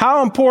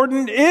 how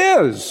important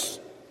is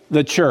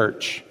the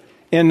church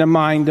in the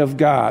mind of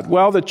God?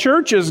 Well, the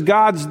church is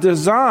God's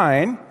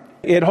design.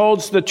 It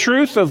holds the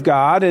truth of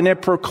God and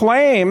it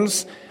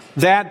proclaims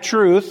that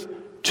truth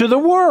to the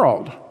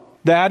world.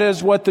 That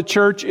is what the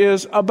church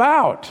is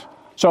about.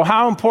 So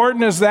how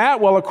important is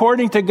that? Well,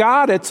 according to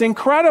God, it's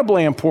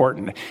incredibly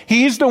important.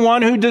 He's the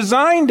one who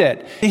designed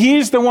it.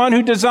 He's the one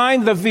who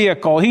designed the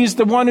vehicle. He's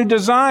the one who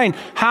designed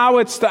how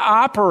it's to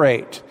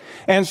operate.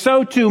 And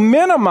so to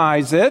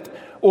minimize it,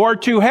 or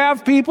to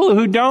have people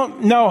who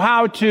don't know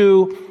how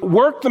to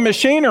work the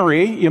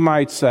machinery, you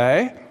might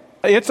say,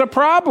 it's a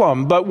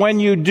problem. But when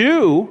you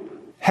do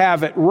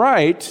have it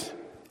right,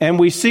 and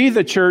we see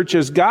the church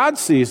as God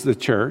sees the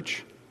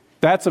church,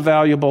 that's a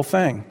valuable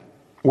thing.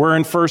 We're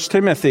in 1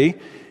 Timothy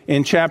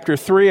in chapter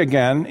 3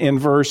 again, in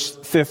verse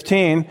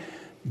 15.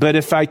 But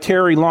if I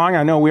tarry long,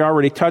 I know we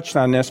already touched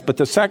on this, but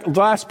the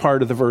last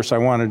part of the verse I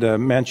wanted to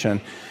mention.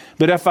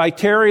 But if I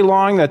tarry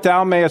long, that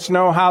thou mayest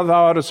know how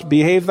thou oughtest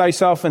behave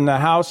thyself in the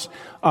house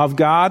of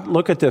God.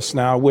 Look at this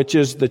now, which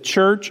is the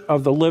church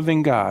of the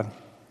living God.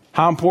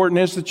 How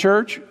important is the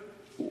church?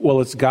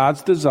 Well, it's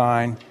God's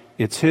design.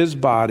 It's his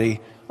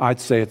body. I'd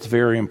say it's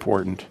very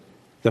important.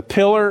 The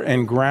pillar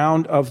and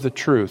ground of the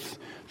truth.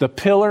 The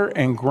pillar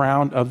and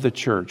ground of the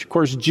church. Of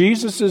course,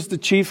 Jesus is the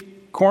chief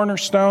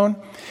cornerstone.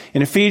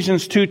 In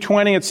Ephesians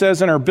 2:20 it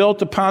says, and are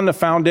built upon the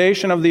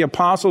foundation of the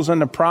apostles and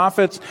the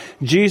prophets,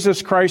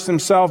 Jesus Christ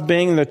himself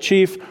being the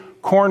chief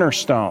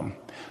cornerstone.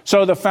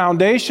 So the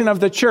foundation of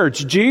the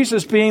church,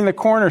 Jesus being the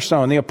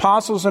cornerstone, the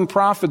apostles and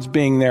prophets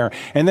being there,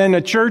 and then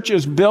the church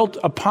is built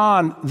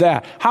upon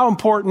that. How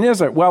important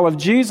is it? Well, if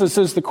Jesus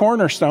is the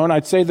cornerstone,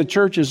 I'd say the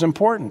church is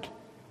important.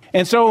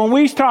 And so when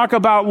we talk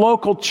about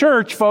local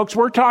church, folks,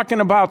 we're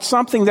talking about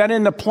something that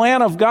in the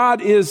plan of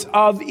God is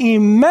of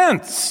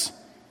immense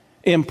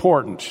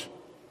importance.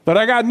 But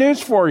I got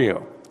news for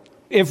you.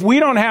 If we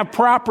don't have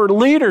proper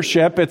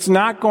leadership, it's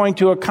not going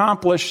to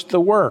accomplish the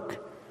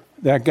work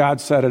that God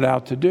set it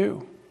out to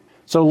do.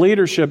 So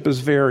leadership is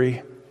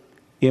very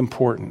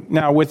important.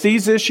 Now, with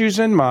these issues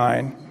in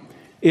mind,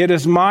 it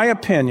is my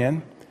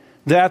opinion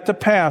that the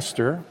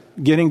pastor,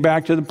 getting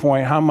back to the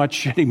point, how much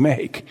should he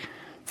make?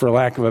 For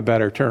lack of a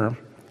better term,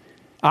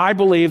 I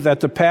believe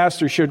that the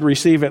pastor should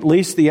receive at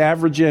least the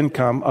average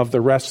income of the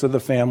rest of the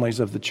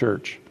families of the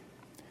church.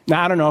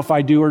 Now, I don't know if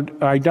I do or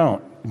I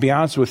don't. To be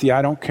honest with you,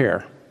 I don't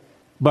care.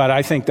 But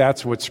I think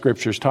that's what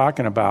Scripture's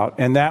talking about,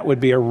 and that would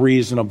be a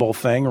reasonable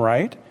thing,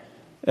 right?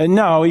 And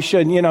no, he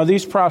shouldn't.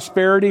 These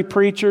prosperity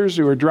preachers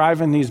who are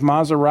driving these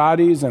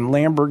Maseratis and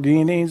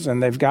Lamborghinis,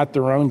 and they've got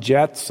their own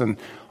jets and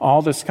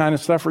all this kind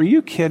of stuff. Are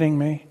you kidding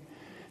me?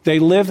 They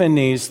live in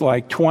these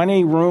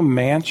 20-room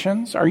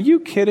mansions. Are you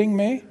kidding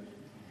me?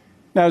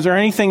 Now, is there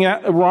anything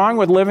wrong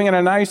with living in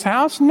a nice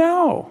house?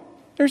 No,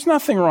 there's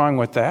nothing wrong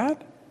with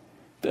that.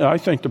 I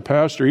think the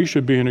pastor, he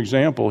should be an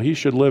example.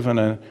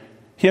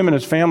 Him and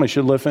his family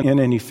should live in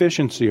an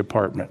efficiency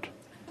apartment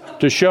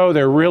to show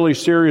they're really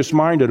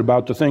serious-minded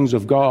about the things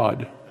of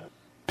God.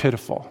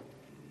 Pitiful.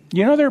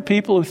 There are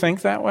people who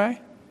think that way.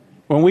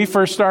 When we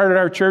first started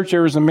our church,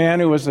 there was a man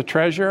who was the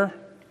treasurer.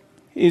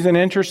 He's an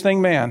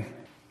interesting man.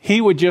 He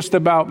would just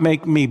about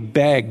make me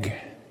beg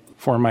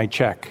for my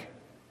check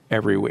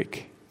every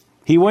week.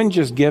 He wouldn't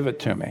just give it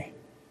to me.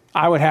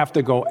 I would have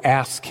to go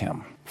ask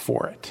him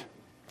for it.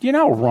 Do you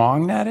know how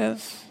wrong that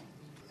is?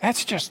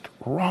 That's just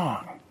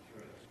wrong.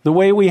 The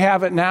way we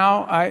have it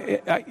now,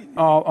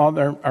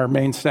 our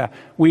main staff,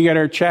 we get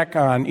our check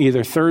on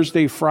either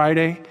Thursday,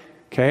 Friday.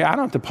 Okay, I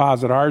don't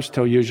deposit ours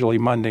till usually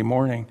Monday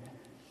morning.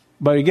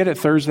 But you get it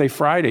Thursday,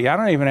 Friday. I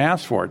don't even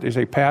ask for it. They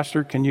say,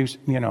 Pastor, can you,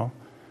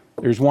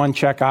 there's one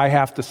check I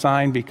have to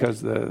sign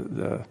because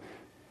the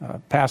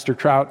Pastor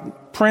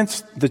Trout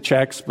prints the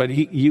checks, but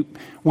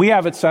we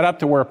have it set up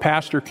to where a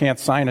pastor can't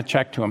sign a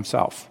check to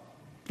himself.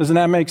 Doesn't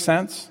that make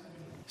sense?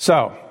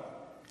 So,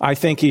 I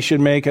think he should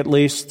make at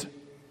least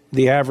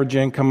the average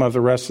income of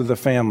the rest of the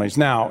families.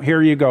 Now, here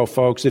you go,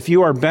 folks. If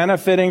you are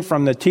benefiting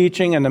from the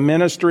teaching and the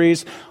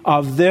ministries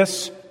of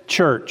this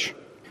church,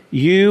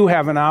 you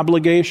have an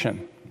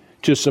obligation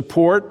to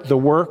support the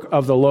work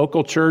of the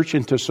local church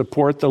and to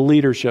support the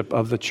leadership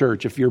of the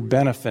church if you're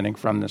benefiting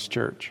from this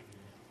church.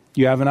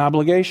 You have an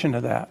obligation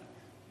to that.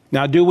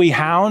 Now, do we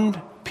hound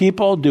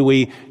people? Do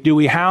we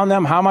hound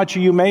them? How much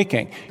are you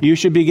making? You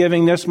should be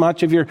giving this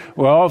much of your...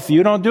 Well, if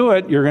you don't do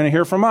it, you're going to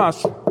hear from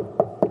us.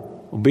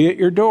 We'll be at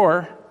your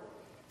door.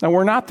 Now,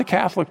 we're not the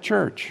Catholic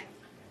Church.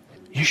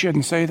 You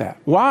shouldn't say that.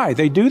 Why?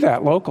 They do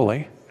that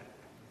locally.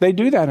 They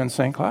do that in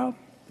St. Cloud.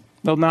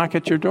 They'll knock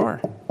at your door.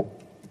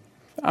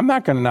 I'm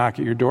not going to knock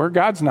at your door.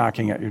 God's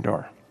knocking at your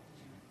door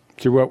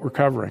through what we're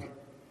covering.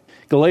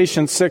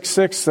 Galatians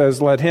 6:6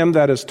 says, let him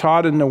that is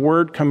taught in the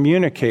word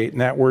communicate.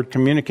 And that word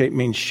communicate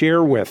means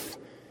share with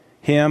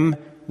him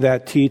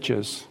that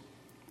teaches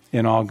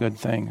in all good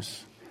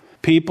things.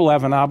 People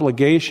have an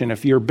obligation.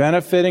 If you're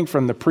benefiting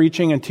from the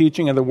preaching and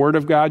teaching of the Word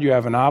of God, you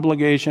have an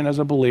obligation as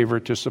a believer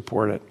to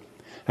support it.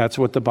 That's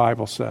what the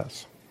Bible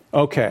says.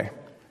 Okay,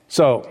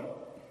 so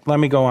let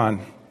me go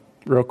on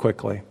real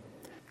quickly.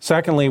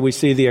 Secondly, we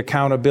see the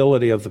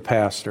accountability of the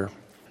pastor.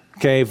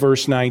 Okay,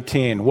 verse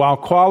 19. While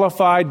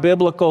qualified,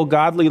 biblical,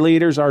 godly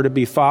leaders are to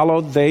be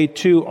followed, they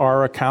too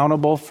are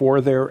accountable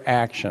for their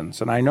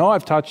actions. And I know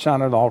I've touched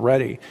on it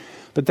already,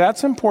 but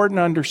that's important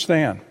to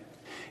understand.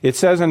 It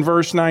says in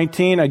verse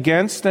 19,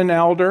 against an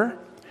elder,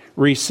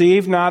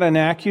 receive not an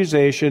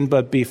accusation,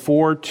 but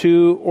before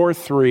 2 or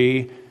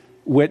 3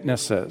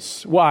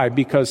 witnesses. Why?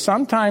 Because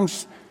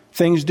sometimes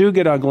things do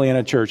get ugly in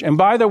a church. And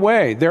by the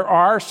way, there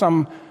are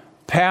some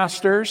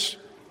pastors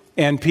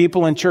and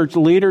people in church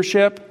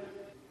leadership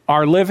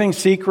are living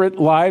secret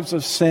lives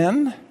of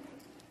sin,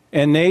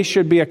 and they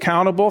should be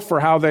accountable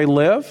for how they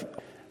live.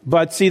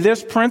 But see,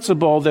 this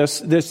principle,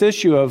 this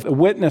issue of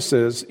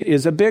witnesses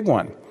is a big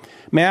one.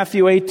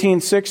 Matthew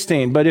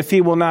 18:16, but if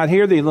he will not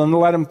hear thee, then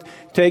let him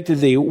take to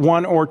thee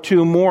 1 or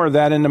 2 more,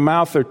 that in the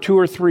mouth of 2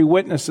 or 3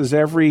 witnesses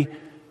every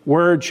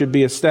word should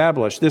be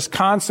established. This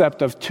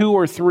concept of 2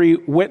 or 3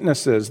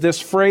 witnesses, this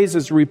phrase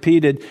is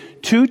repeated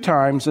 2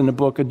 times in the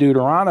book of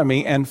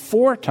Deuteronomy and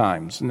 4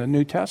 times in the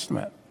New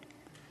Testament.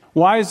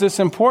 Why is this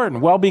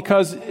important? Well,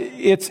 because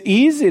it's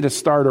easy to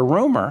start a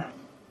rumor,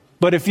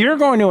 but if you're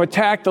going to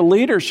attack the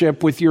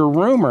leadership with your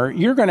rumor,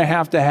 you're going to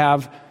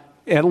have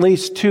at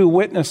least 2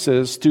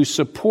 witnesses to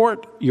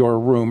support your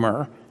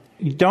rumor.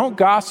 Don't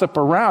gossip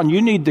around.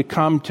 You need to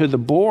come to the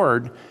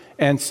board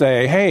and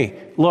say, hey,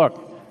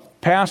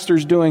 look,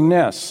 pastor's doing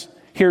this.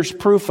 Here's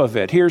proof of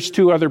it. Here's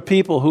 2 other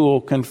people who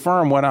will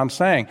confirm what I'm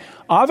saying.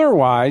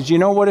 Otherwise, you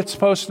know what it's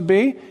supposed to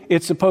be?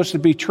 It's supposed to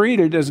be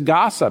treated as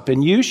gossip,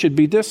 and you should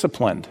be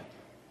disciplined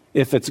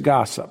if it's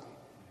gossip.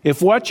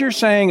 If what you're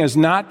saying is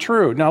not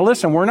true. Now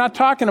listen, we're not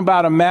talking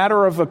about a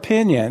matter of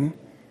opinion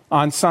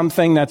on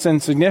something that's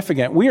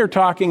insignificant. We are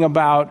talking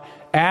about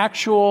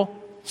actual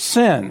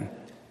sin,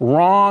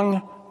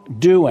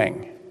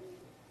 wrongdoing.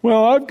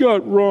 Well, I've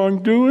got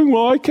wrongdoing.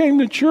 Well, I came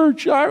to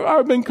church.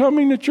 I've been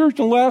coming to church.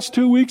 In the last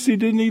 2 weeks, he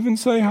didn't even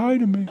say hi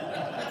to me.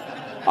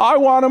 I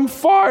want him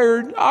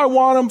fired. I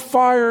want him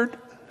fired.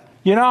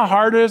 You know how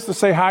hard it is to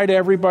say hi to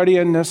everybody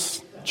in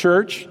this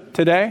church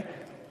today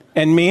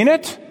and mean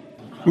it?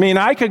 I mean,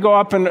 I could go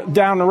up and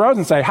down the road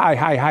and say, hi,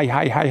 hi, hi,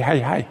 hi, hi, hi,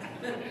 hi.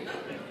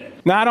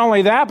 Not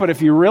only that, but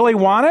if you really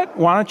want it,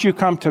 why don't you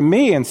come to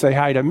me and say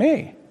hi to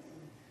me?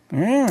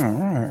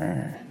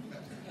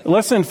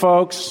 Listen,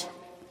 folks,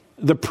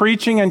 the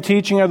preaching and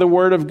teaching of the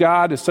Word of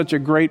God is such a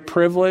great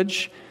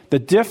privilege The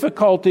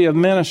difficulty of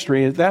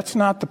ministry, that's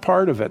not the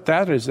part of it.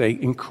 That is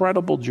an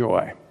incredible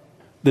joy.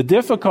 The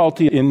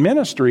difficulty in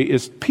ministry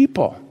is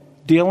people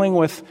dealing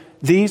with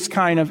these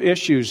kind of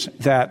issues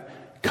that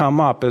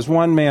come up. As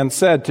one man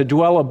said, to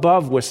dwell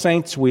above with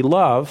saints we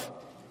love,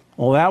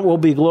 well, that will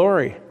be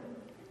glory.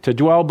 To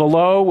dwell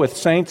below with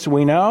saints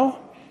we know,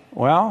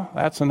 well,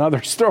 that's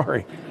another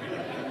story.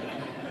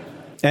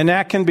 And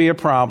that can be a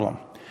problem.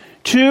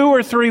 2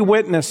 or 3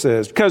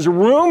 witnesses, because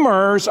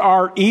rumors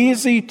are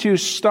easy to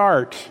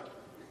start,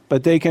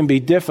 but they can be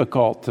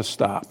difficult to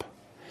stop.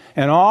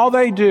 And all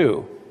they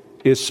do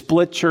is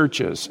split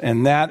churches,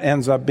 and that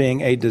ends up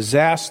being a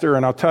disaster.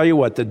 And I'll tell you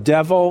what, the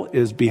devil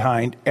is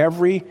behind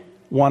every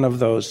one of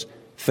those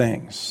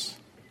things.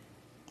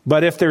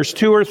 But if there's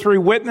 2 or 3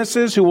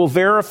 witnesses who will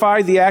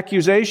verify the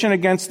accusation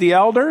against the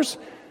elder's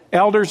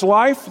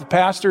life, the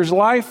pastor's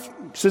life,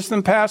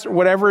 assistant pastor,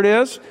 whatever it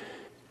is,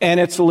 and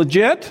it's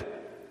legit,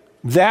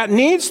 that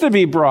needs to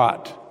be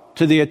brought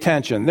to the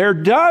attention. There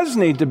does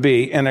need to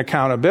be an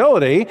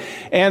accountability.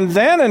 And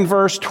then in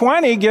verse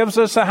 20 gives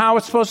us how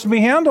it's supposed to be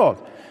handled.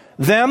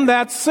 Them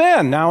that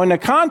sin. Now in the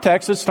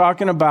context, it's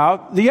talking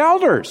about the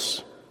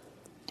elders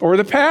or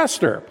the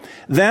pastor.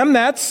 Them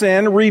that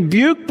sin,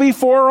 rebuke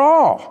before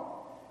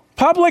all,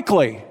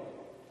 publicly,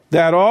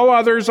 that all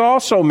others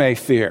also may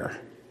fear.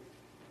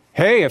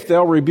 Hey, if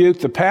they'll rebuke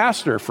the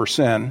pastor for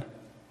sin,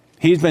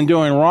 he's been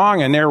doing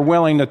wrong, and they're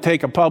willing to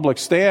take a public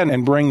stand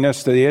and bring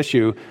this to the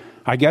issue,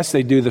 I guess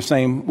they do the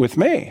same with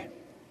me.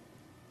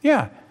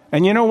 Yeah.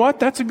 And you know what?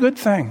 That's a good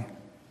thing.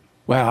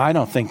 Well, I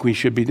don't think we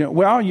should be doing.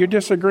 Well, you're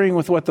disagreeing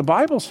with what the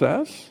Bible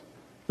says.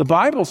 The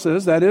Bible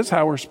says that is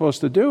how we're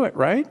supposed to do it,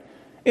 right?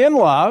 In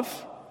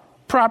love,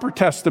 proper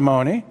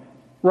testimony,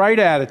 right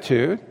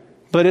attitude,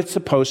 but it's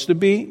supposed to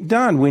be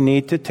done. We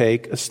need to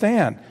take a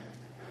stand.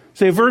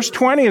 See, verse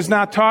 20 is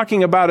not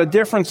talking about a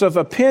difference of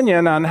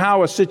opinion on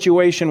how a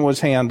situation was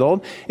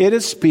handled. It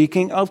is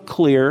speaking of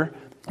clear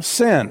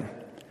sin.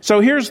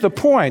 So here's the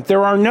point.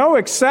 There are no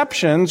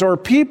exceptions or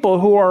people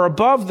who are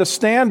above the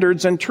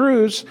standards and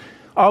truths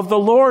of the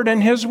Lord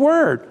and His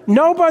Word.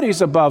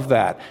 Nobody's above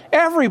that.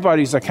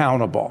 Everybody's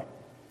accountable.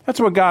 That's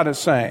what God is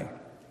saying.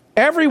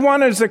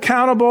 Everyone is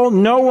accountable.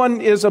 No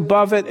one is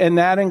above it, and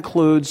that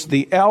includes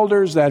the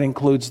elders. That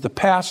includes the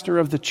pastor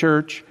of the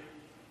church.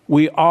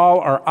 We all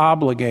are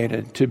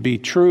obligated to be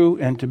true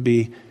and to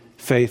be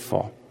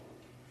faithful.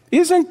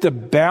 Isn't the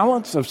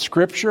balance of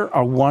Scripture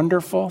a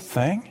wonderful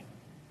thing?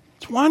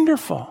 It's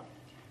wonderful.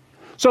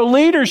 So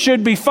leaders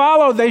should be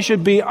followed. They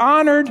should be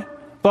honored,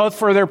 both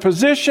for their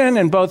position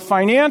and both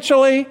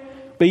financially,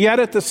 but yet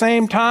at the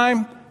same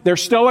time, they're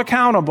still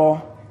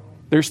accountable.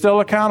 They're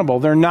still accountable.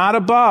 They're not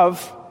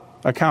above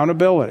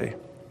accountability.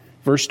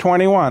 Verse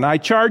 21, I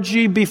charge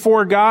ye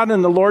before God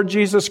and the Lord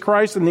Jesus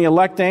Christ and the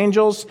elect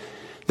angels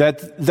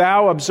that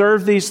thou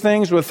observe these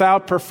things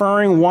without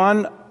preferring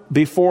one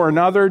before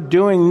another,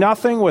 doing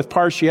nothing with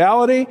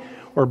partiality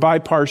or by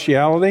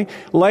partiality.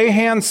 Lay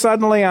hands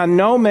suddenly on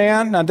no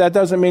man. Now that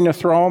doesn't mean to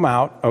throw him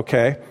out,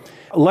 okay?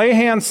 Lay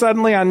hands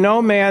suddenly on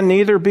no man,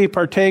 neither be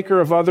partaker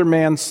of other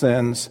man's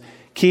sins.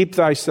 Keep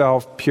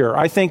thyself pure.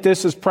 I think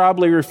this is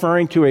probably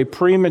referring to a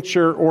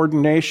premature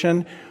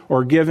ordination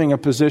or giving a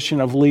position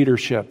of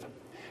leadership.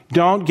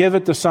 Don't give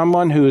it to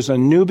someone who is a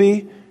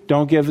newbie.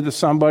 Don't give it to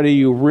somebody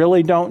you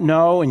really don't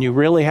know and you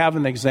really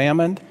haven't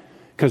examined,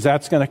 because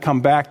that's going to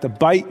come back to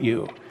bite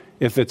you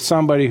if it's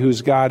somebody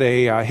who's got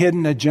a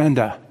hidden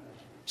agenda,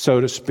 so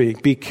to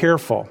speak. Be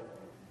careful.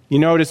 You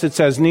notice it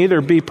says,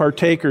 neither be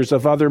partakers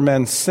of other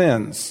men's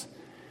sins.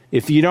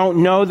 If you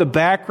don't know the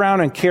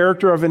background and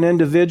character of an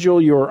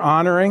individual you are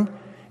honoring,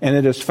 and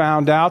it is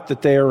found out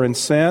that they are in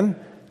sin,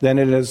 then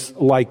it is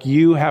like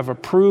you have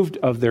approved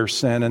of their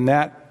sin, and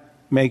that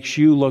makes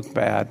you look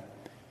bad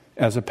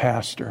as a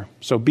pastor.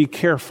 So be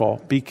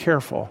careful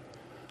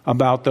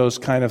about those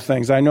kind of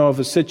things. I know of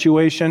a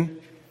situation,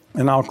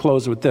 and I'll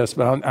close with this,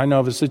 but I know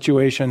of a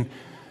situation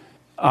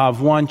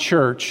of one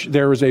church.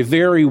 There was a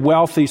very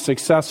wealthy,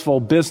 successful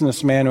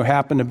businessman who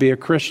happened to be a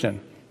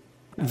Christian.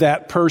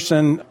 That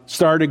person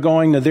started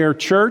going to their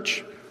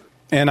church,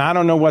 and I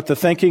don't know what the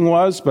thinking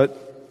was,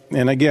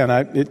 and again,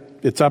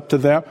 it's up to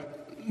them.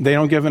 They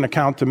don't give an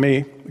account to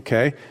me,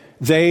 okay?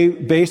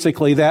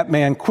 That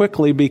man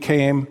quickly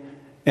became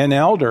an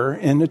elder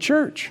in the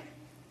church.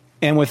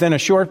 And within a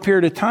short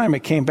period of time,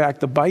 it came back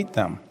to bite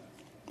them.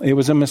 It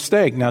was a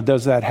mistake. Now,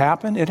 does that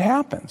happen? It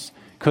happens.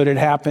 Could it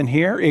happen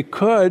here? It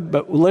could,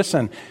 but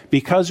listen,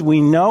 because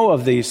we know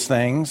of these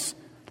things,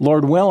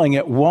 Lord willing,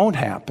 it won't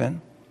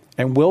happen,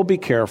 and we'll be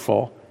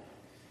careful,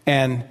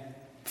 and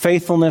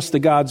faithfulness to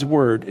God's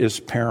Word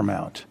is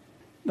paramount.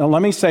 Now,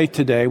 let me say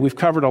today, we've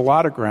covered a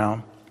lot of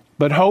ground,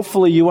 but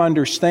hopefully you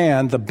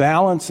understand the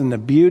balance and the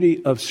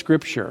beauty of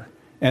Scripture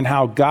and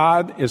how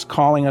God is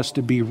calling us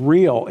to be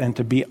real and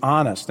to be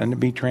honest and to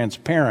be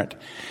transparent.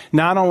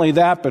 Not only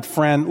that, but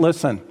friend,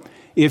 listen,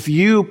 if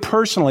you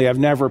personally have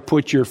never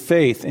put your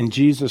faith in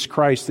Jesus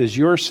Christ as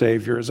your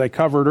Savior, as I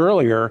covered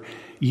earlier,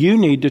 you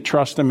need to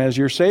trust Him as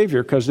your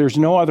Savior, because there's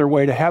no other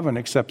way to heaven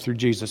except through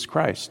Jesus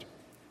Christ.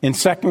 In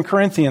 2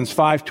 Corinthians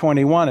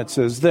 5:21, it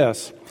says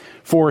this,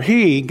 "For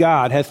he,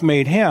 God, hath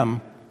made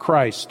him,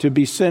 Christ, to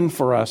be sin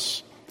for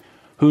us,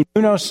 who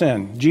knew no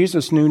sin,"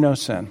 Jesus knew no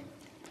sin,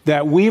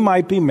 "that we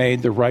might be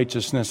made the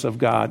righteousness of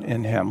God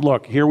in him."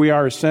 Look, here we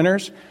are as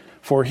sinners.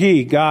 "For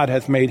he, God,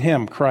 hath made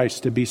him,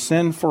 Christ, to be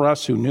sin for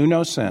us who knew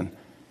no sin,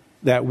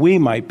 that we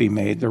might be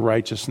made the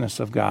righteousness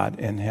of God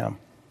in him."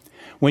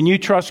 When you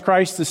trust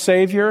Christ the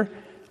Savior,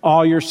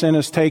 all your sin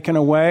is taken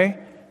away,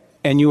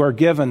 and you are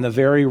given the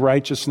very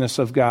righteousness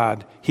of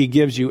God. He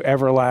gives you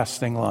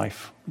everlasting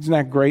life. Isn't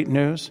that great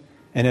news?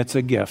 And it's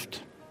a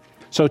gift.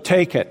 So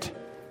take it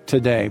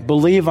today.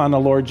 Believe on the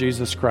Lord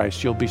Jesus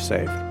Christ. You'll be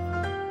saved.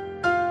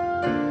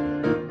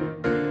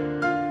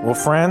 Well,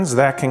 friends,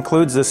 that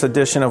concludes this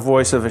edition of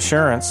Voice of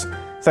Assurance.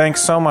 Thanks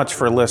so much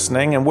for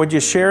listening. And would you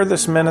share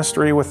this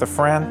ministry with a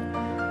friend?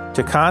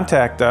 To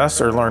contact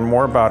us or learn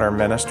more about our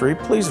ministry,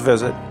 please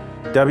visit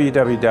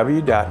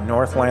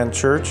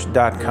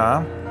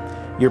www.northlandchurch.com.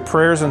 Your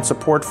prayers and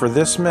support for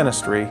this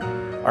ministry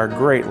are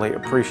greatly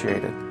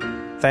appreciated.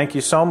 Thank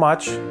you so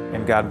much,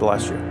 and God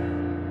bless you.